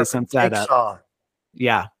perfectly sums that up.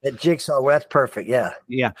 Yeah. That jigsaw, well, that's perfect. Yeah.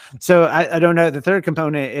 Yeah. So I don't know. The third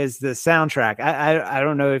component is the soundtrack. I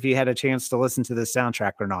don't know if you had a chance to listen to the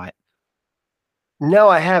soundtrack or not. No,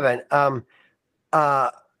 I haven't.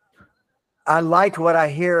 I liked what I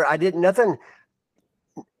hear. I didn't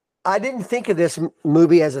think of this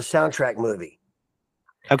movie as a soundtrack movie.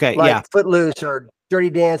 Okay. Like Footloose or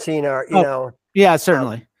Dirty Dancing or, yeah,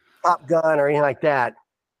 certainly. Top Gun or anything like that.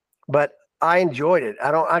 But I enjoyed it.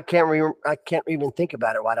 I can't even think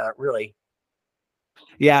about it. Why not really?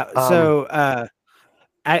 Yeah. So,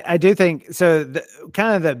 I do think so.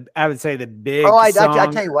 I would say the big. Oh, I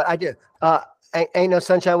tell you what I do. Ain't No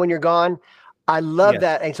Sunshine When You're Gone. I love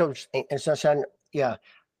that. Ain't Sunshine. Yeah.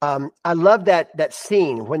 I love that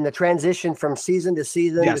scene when the transition from season to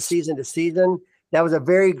season to season to season. That was a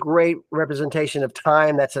very great representation of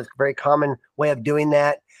time. That's a very common way of doing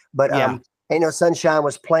that. But Ain't No Sunshine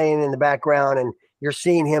was playing in the background, and you're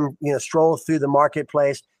seeing him, stroll through the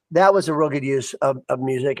marketplace. That was a real good use of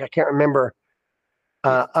music. I can't remember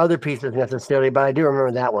other pieces necessarily, but I do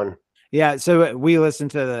remember that one. Yeah, so we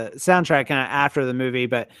listened to the soundtrack kind of after the movie,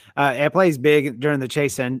 but it plays big during the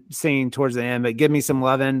chase scene towards the end. But "Give Me Some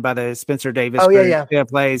Lovin'" by the Spencer Davis group,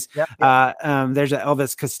 plays. Yep. There's an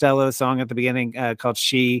Elvis Costello song at the beginning called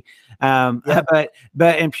 "She." But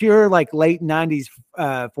in pure late '90s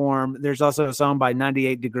form, there's also a song by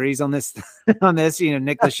 98 Degrees on this.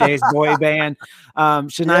 Nick Lachey's boy band.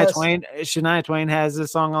 Shania Twain has a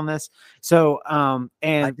song on this. So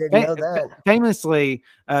and I didn't know that. Famously,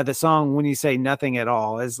 the song "When You Say Nothing at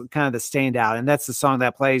All" is kind of the standout, and that's the song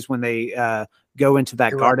that plays when they go into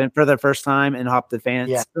that garden for the first time and hop the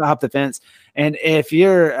fence. And if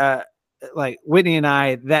you're like Whitney and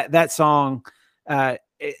I, that song, I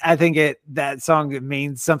think that song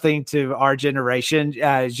means something to our generation.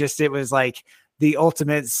 It was like the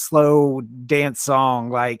ultimate slow dance song,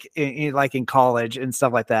 like in college and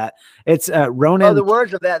stuff like that. It's Ronan. Oh, the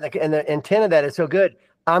words of that and the intent of that is so good.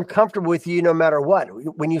 I'm comfortable with you no matter what.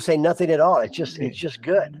 When you say nothing at all, it's just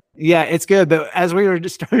good. Yeah, it's good. But as we were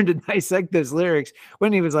just starting to dissect those lyrics,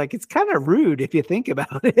 when he was like, it's kind of rude if you think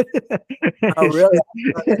about it. Oh, really?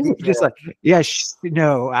 Just like,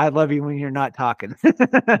 no, I love you when you're not talking.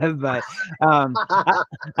 But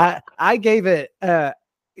I gave it,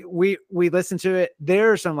 we listened to it.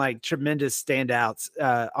 There are some tremendous standouts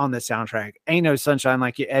on the soundtrack. Ain't No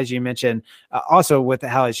Sunshine, as you mentioned, also with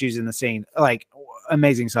how it's used in the scene,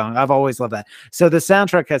 amazing song. I've always loved that. So the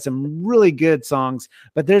soundtrack has some really good songs,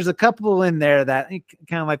 but there's a couple in there that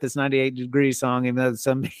kind of like this 98 Degrees song, even though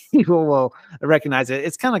some people will recognize it.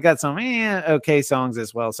 It's kind of got some okay songs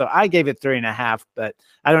as well. So I gave it 3.5, but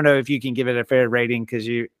I don't know if you can give it a fair rating because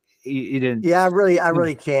you didn't. Yeah, I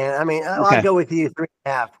really can. I mean, I'll go with you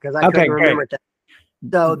 3.5 because I couldn't remember that.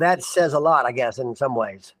 So that says a lot, I guess, in some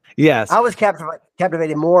ways. Yes. I was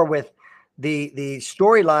captivated more with the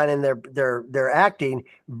storyline and their acting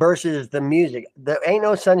versus the music. The Ain't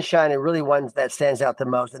No Sunshine is really one that stands out the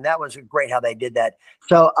most, and that was great how they did that.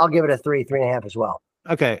 So I'll give it a 3.5 as well.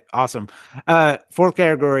 Okay, awesome. Fourth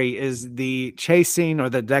category is the chase scene or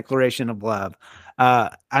the declaration of love.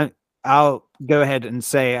 I'll go ahead and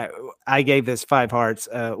say I gave this 5 hearts.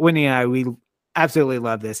 Winnie and I, we absolutely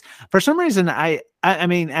love this. For some reason, I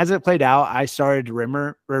mean, as it played out, I started to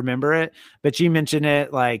remember it. But you mentioned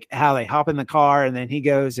it, like how they hop in the car and then he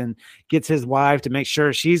goes and gets his wife to make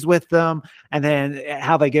sure she's with them, and then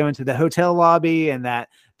how they go into the hotel lobby and that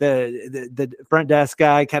the front desk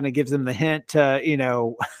guy kind of gives them the hint to, you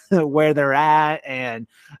know, where they're at, and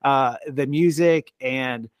the music,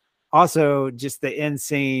 and also just the end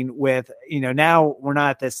scene with, you know, now we're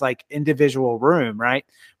not this like individual room, right?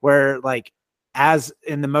 Where like as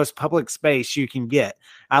in the most public space you can get.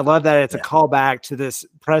 I love that it's a callback to this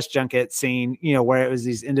press junket scene, you know, where it was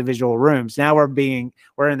these individual rooms. Now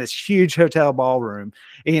we're in this huge hotel ballroom,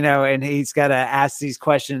 you know, and he's got to ask these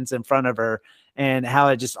questions in front of her, and how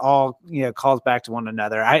it just all, you know, calls back to one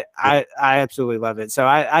another. I absolutely love it. So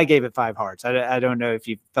I gave it 5 hearts. I don't know if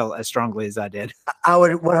you felt as strongly as I did. I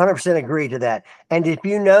would 100% agree to that. And if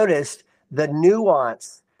you noticed the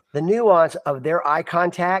nuance of their eye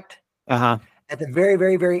contact at the very,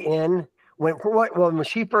 very, very end, when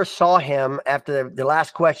she first saw him after the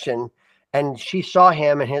last question, and she saw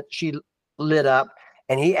him and she lit up,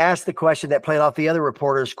 and he asked the question that played off the other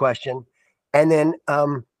reporter's question, and then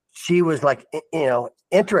she was like, you know,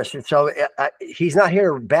 interested. So he's not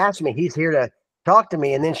here to bash me. He's here to talk to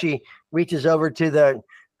me. And then she reaches over to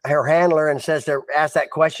her handler and says to ask that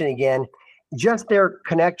question again. Just their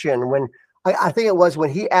connection. When I think it was when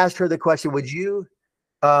he asked her the question, would you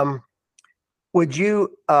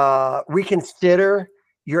reconsider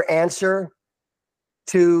your answer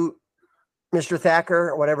to Mr. Thacker,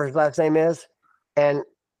 or whatever his last name is? And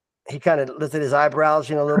he kind of lifted his eyebrows,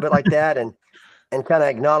 you know, a little bit like that. And kind of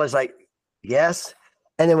acknowledged, like, yes.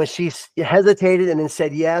 And then when she hesitated and then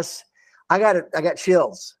said yes, I got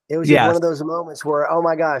chills. It was just one of those moments where, oh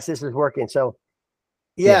my gosh, this is working. So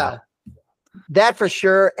yeah, that for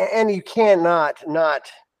sure. And you cannot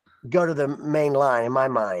not go to the main line in my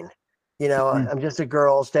mind. You know, I'm just a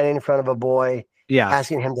girl standing in front of a boy,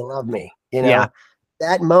 asking him to love me, you know,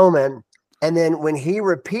 that moment. And then when he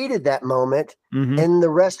repeated that moment in the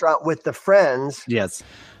restaurant with the friends. Yes.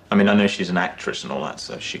 I mean, I know she's an actress and all that,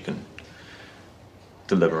 so she can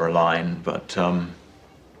deliver a line, but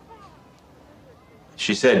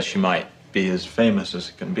she said she might be as famous as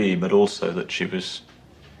it can be, but also that she was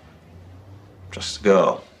just a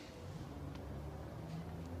girl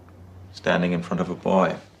standing in front of a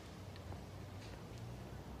boy,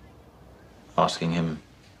 asking him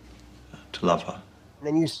to love her. And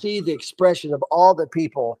then you see the expression of all the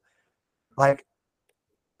people, like,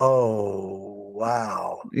 oh,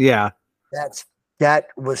 wow. Yeah. That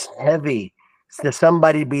was heavy. To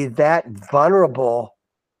somebody be that vulnerable,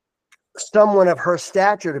 someone of her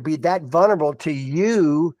stature to be that vulnerable to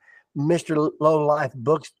you, Mr. Low Life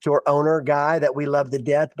bookstore owner guy that we love to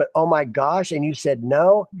death, but oh my gosh, and you said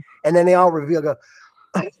no. And then they all reveal, go,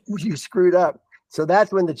 you screwed up. So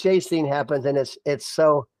that's when the chase scene happens, and it's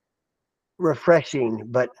so refreshing.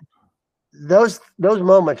 But those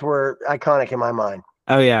moments were iconic in my mind.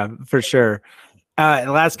 Oh yeah, for sure.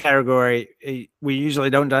 Last category, we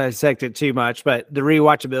usually don't dissect it too much, but the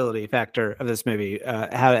rewatchability factor of this movie.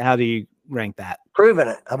 How do you rank that? Proven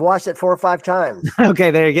it. I've watched it 4 or 5 times.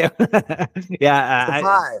 Okay, there you go. Yeah,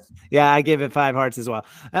 5. I give it 5 hearts as well.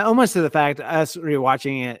 Almost to the fact, us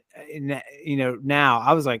rewatching it, you know, now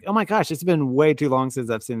I was like, oh my gosh, it's been way too long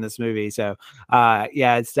since I've seen this movie. So,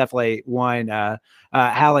 yeah, it's definitely one.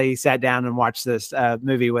 Hallie sat down and watched this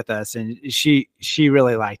movie with us, and she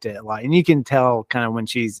really liked it a lot. And you can tell kind of when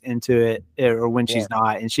she's into it or when she's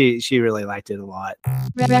not, and she really liked it a lot.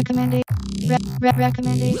 Recommendations.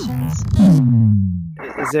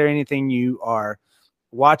 Is there anything you are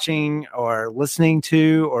watching or listening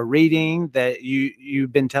to or reading that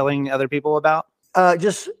you've been telling other people about?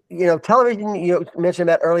 Just, you know, television, you mentioned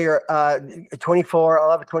that earlier, 24, I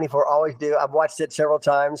love 24, always do. I've watched it several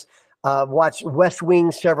times. Watched West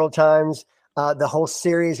Wing several times, the whole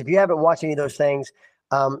series. If you haven't watched any of those things,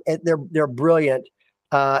 they're brilliant.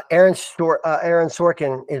 Aaron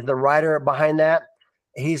Sorkin is the writer behind that.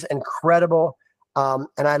 He's incredible. And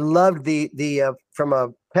I loved the from a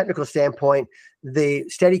technical standpoint, the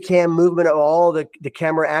Steadicam movement of all the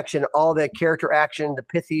camera action, all the character action, the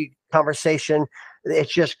pithy conversation.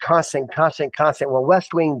 It's just constant. Well,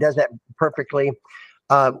 West Wing does that perfectly.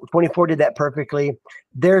 24 did that perfectly.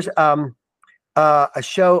 There's a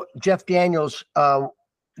show Jeff Daniels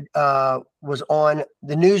was on,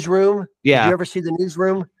 The Newsroom. Yeah. Did you ever see The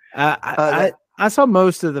Newsroom? I saw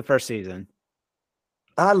most of the first season.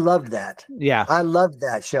 I loved that. Yeah. I loved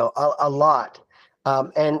that show a lot.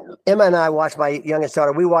 And Emma and I watched, my youngest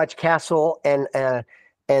daughter, we watched Castle and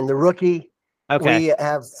The Rookie. Okay. We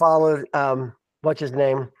have followed what's his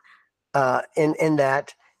name in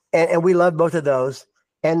that, and we love both of those.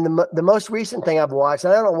 And the most recent thing I've watched,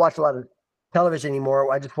 and I don't watch a lot of television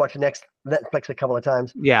anymore. I just watched Netflix a couple of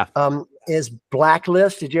times. Yeah. Is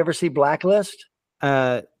Blacklist. Did you ever see Blacklist?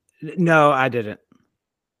 No, I didn't.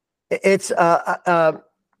 It's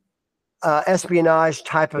espionage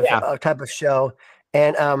type of show,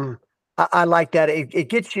 and I like that. It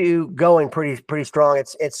gets you going pretty strong.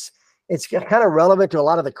 It's kind of relevant to a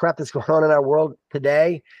lot of the crap that's going on in our world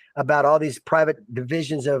today about all these private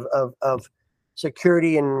divisions of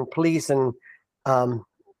security and police, and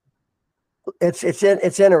it's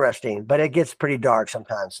interesting, but it gets pretty dark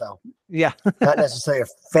sometimes. So yeah, not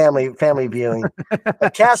necessarily a family viewing.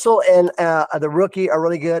 Castle and The Rookie are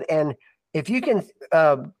really good, and if you can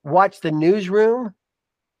watch The Newsroom,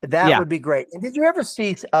 that would be great. And did you ever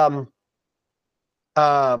see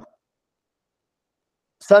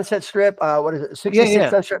Sunset Strip? What is it?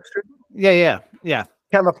 66 Sunset Strip? Yeah.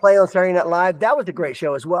 Kind of a play on Saturday Night Live. That was a great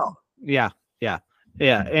show as well. Yeah.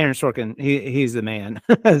 Aaron Sorkin, he's the man.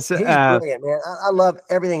 He's brilliant, man. I love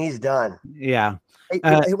everything he's done. Yeah.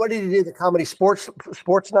 Hey, what did he do? The comedy Sports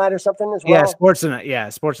Night or something as well? Yeah, Sports Night. Yeah,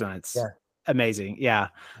 Sports Nights. Yeah. Amazing. Yeah.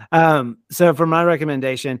 So for my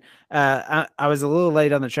recommendation, I was a little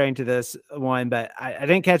late on the train to this one, but I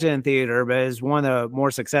didn't catch it in theater, but it's one of the more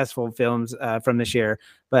successful films from this year,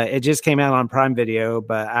 but it just came out on Prime Video,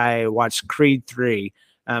 but I watched Creed 3.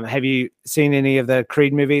 Have you seen any of the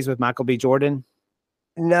Creed movies with Michael B. Jordan?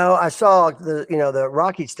 No, I saw the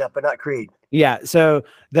Rocky stuff, but not Creed. Yeah. So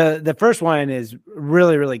the first one is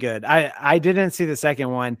really, really good. I didn't see the second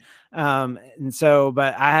one.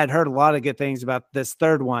 But I had heard a lot of good things about this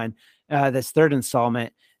third one, this third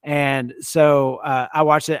installment. And so I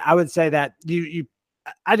watched it. I would say that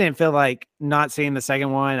I didn't feel like not seeing the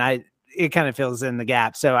second one. It kind of fills in the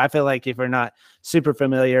gap. So I feel like if you're not super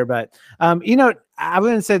familiar, but I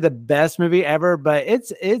wouldn't say the best movie ever, but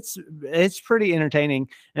it's pretty entertaining.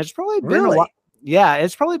 And it's probably been a while. Yeah,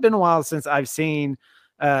 it's probably been a while since I've seen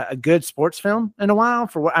a good sports film in a while.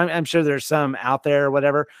 I'm sure there's some out there or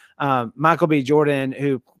whatever. Michael B. Jordan,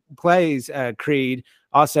 who plays Creed,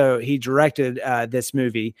 also he directed this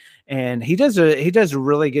movie, and he does a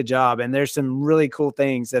really good job. And there's some really cool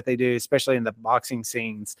things that they do, especially in the boxing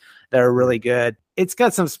scenes, that are really good. It's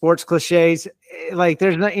got some sports cliches, like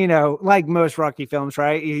there's not, like most Rocky films,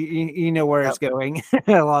 right? You know where it's going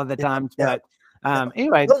a lot of the times. Yeah. But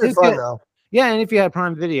anyway, those are fun though. Yeah, and if you have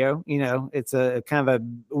Prime Video, it's a kind of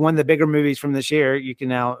one of the bigger movies from this year. You can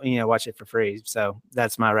now, watch it for free. So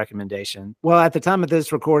that's my recommendation. Well, at the time of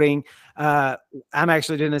this recording, I'm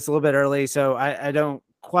actually doing this a little bit early, so I don't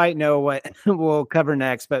quite know what we'll cover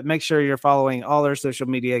next. But make sure you're following all our social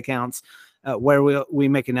media accounts where we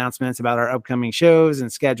make announcements about our upcoming shows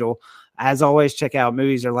and schedule. As always, check out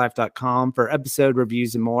moviesaretelife.com for episode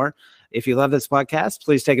reviews and more. If you love this podcast,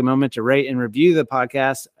 please take a moment to rate and review the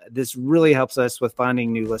podcast. This really helps us with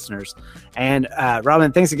finding new listeners. And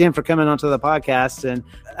Robin, thanks again for coming onto the podcast. And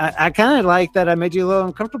I kind of like that I made you a little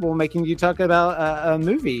uncomfortable making you talk about a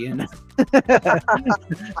movie. And I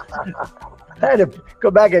had to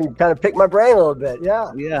go back and kind of pick my brain a little bit.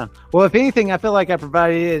 Yeah. Yeah. Well, if anything, I feel like I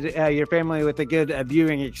provided your family with a good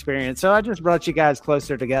viewing experience. So I just brought you guys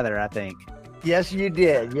closer together, I think. Yes, you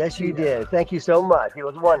did. Yes, you did. Thank you so much. It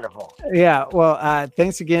was wonderful. Yeah. Well,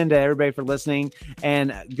 thanks again to everybody for listening,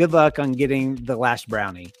 and good luck on getting the last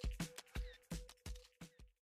brownie.